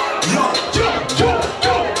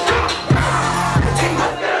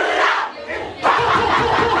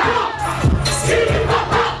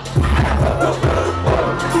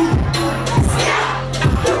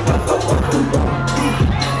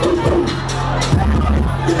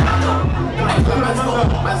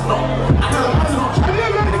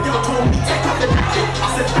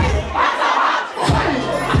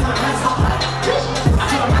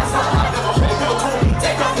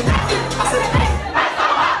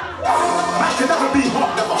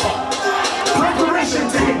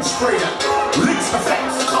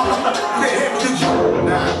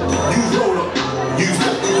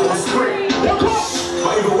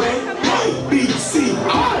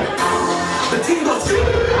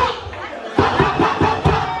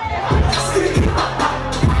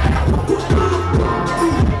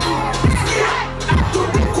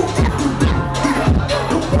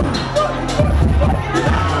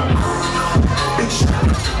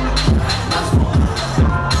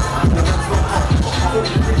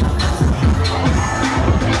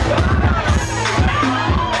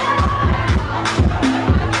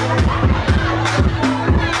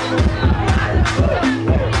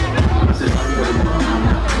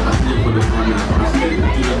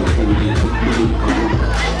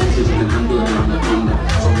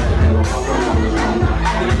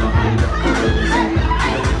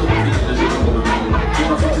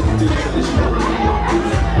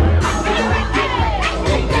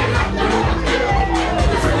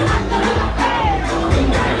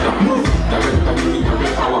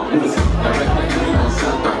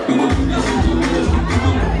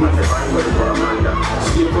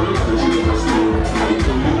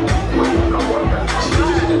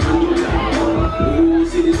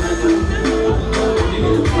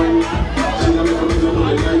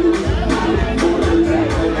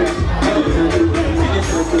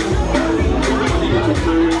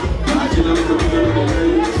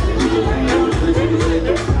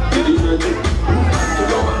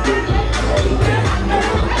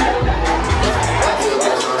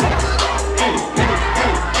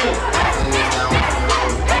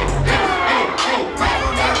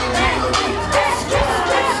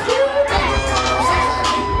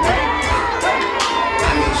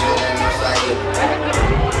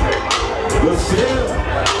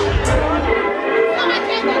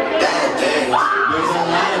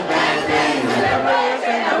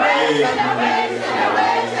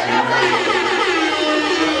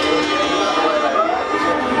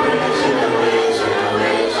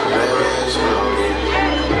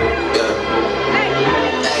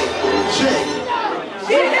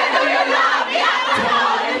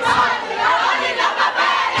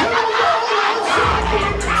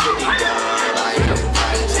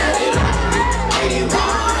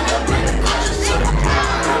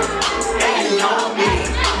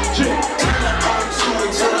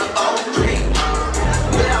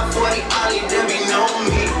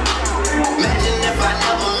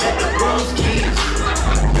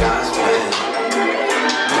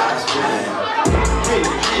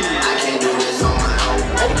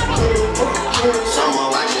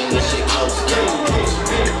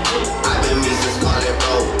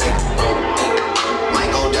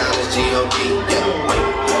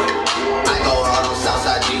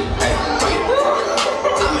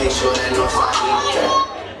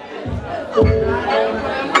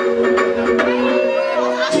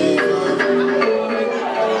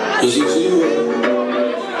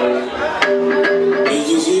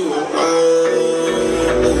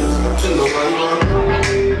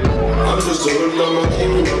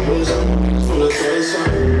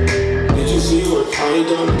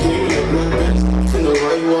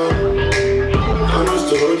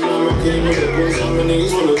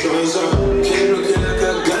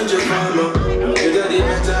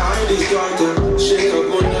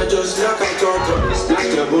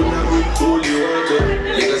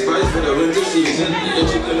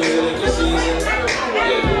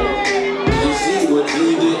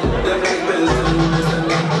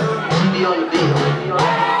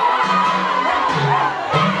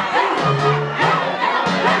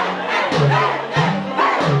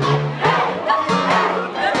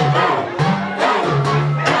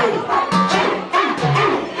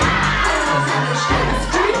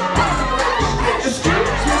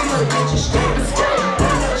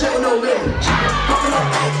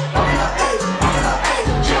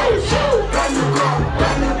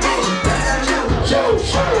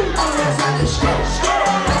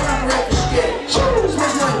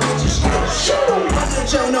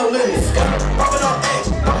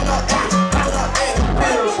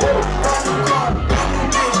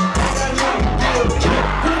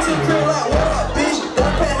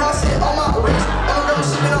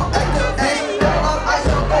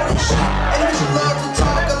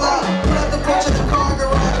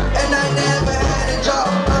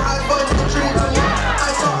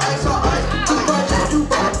 Ice on ice, two projects, two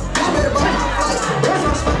bars. Bitch better buy my flight.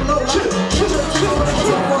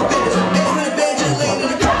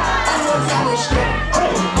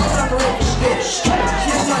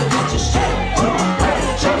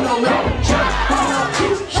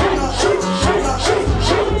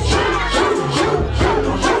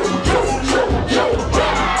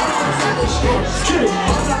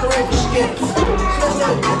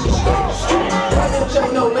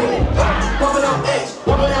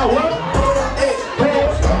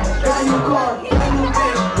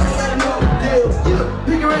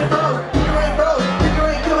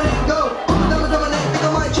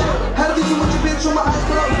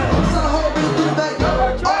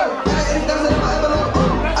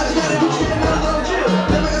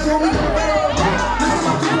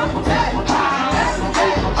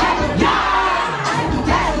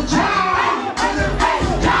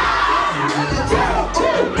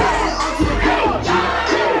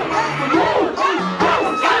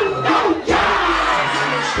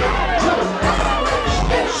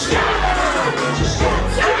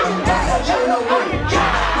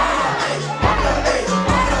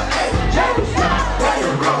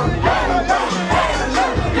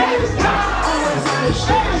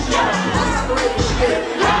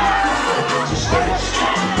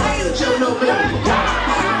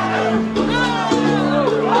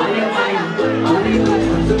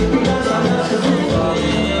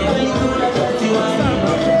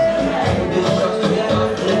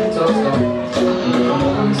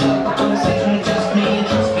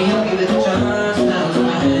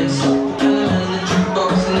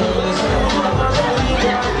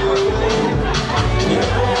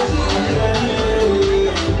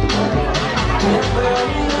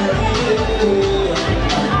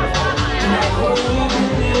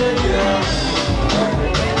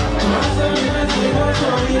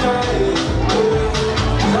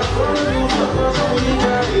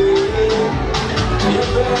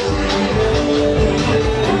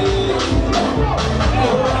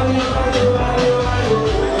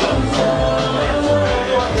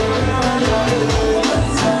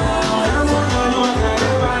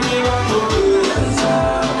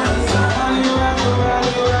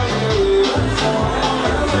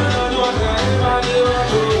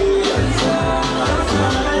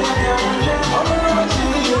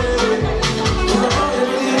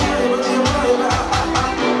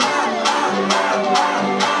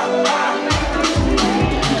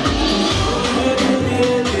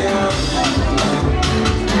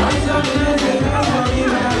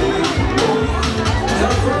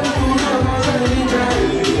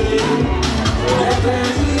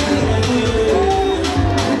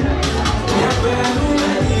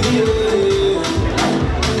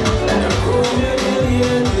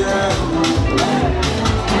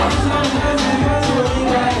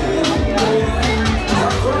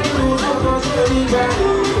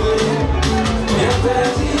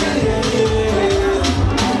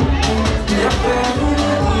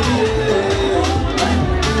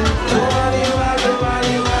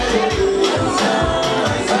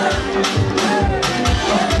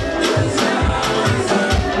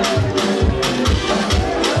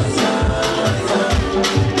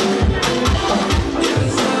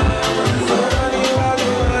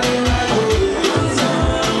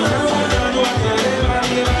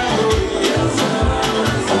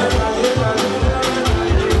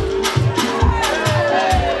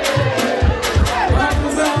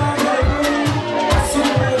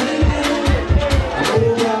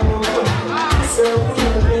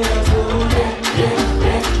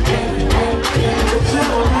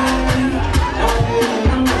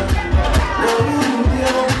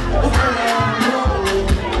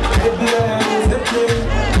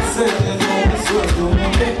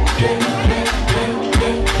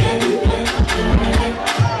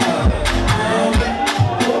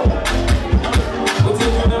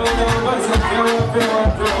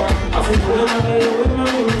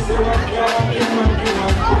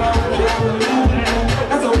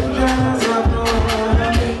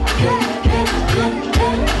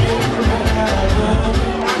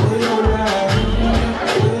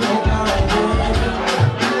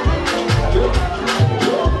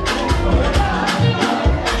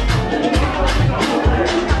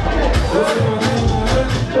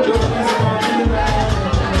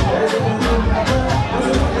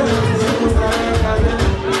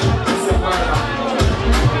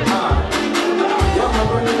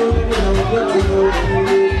 Thank you.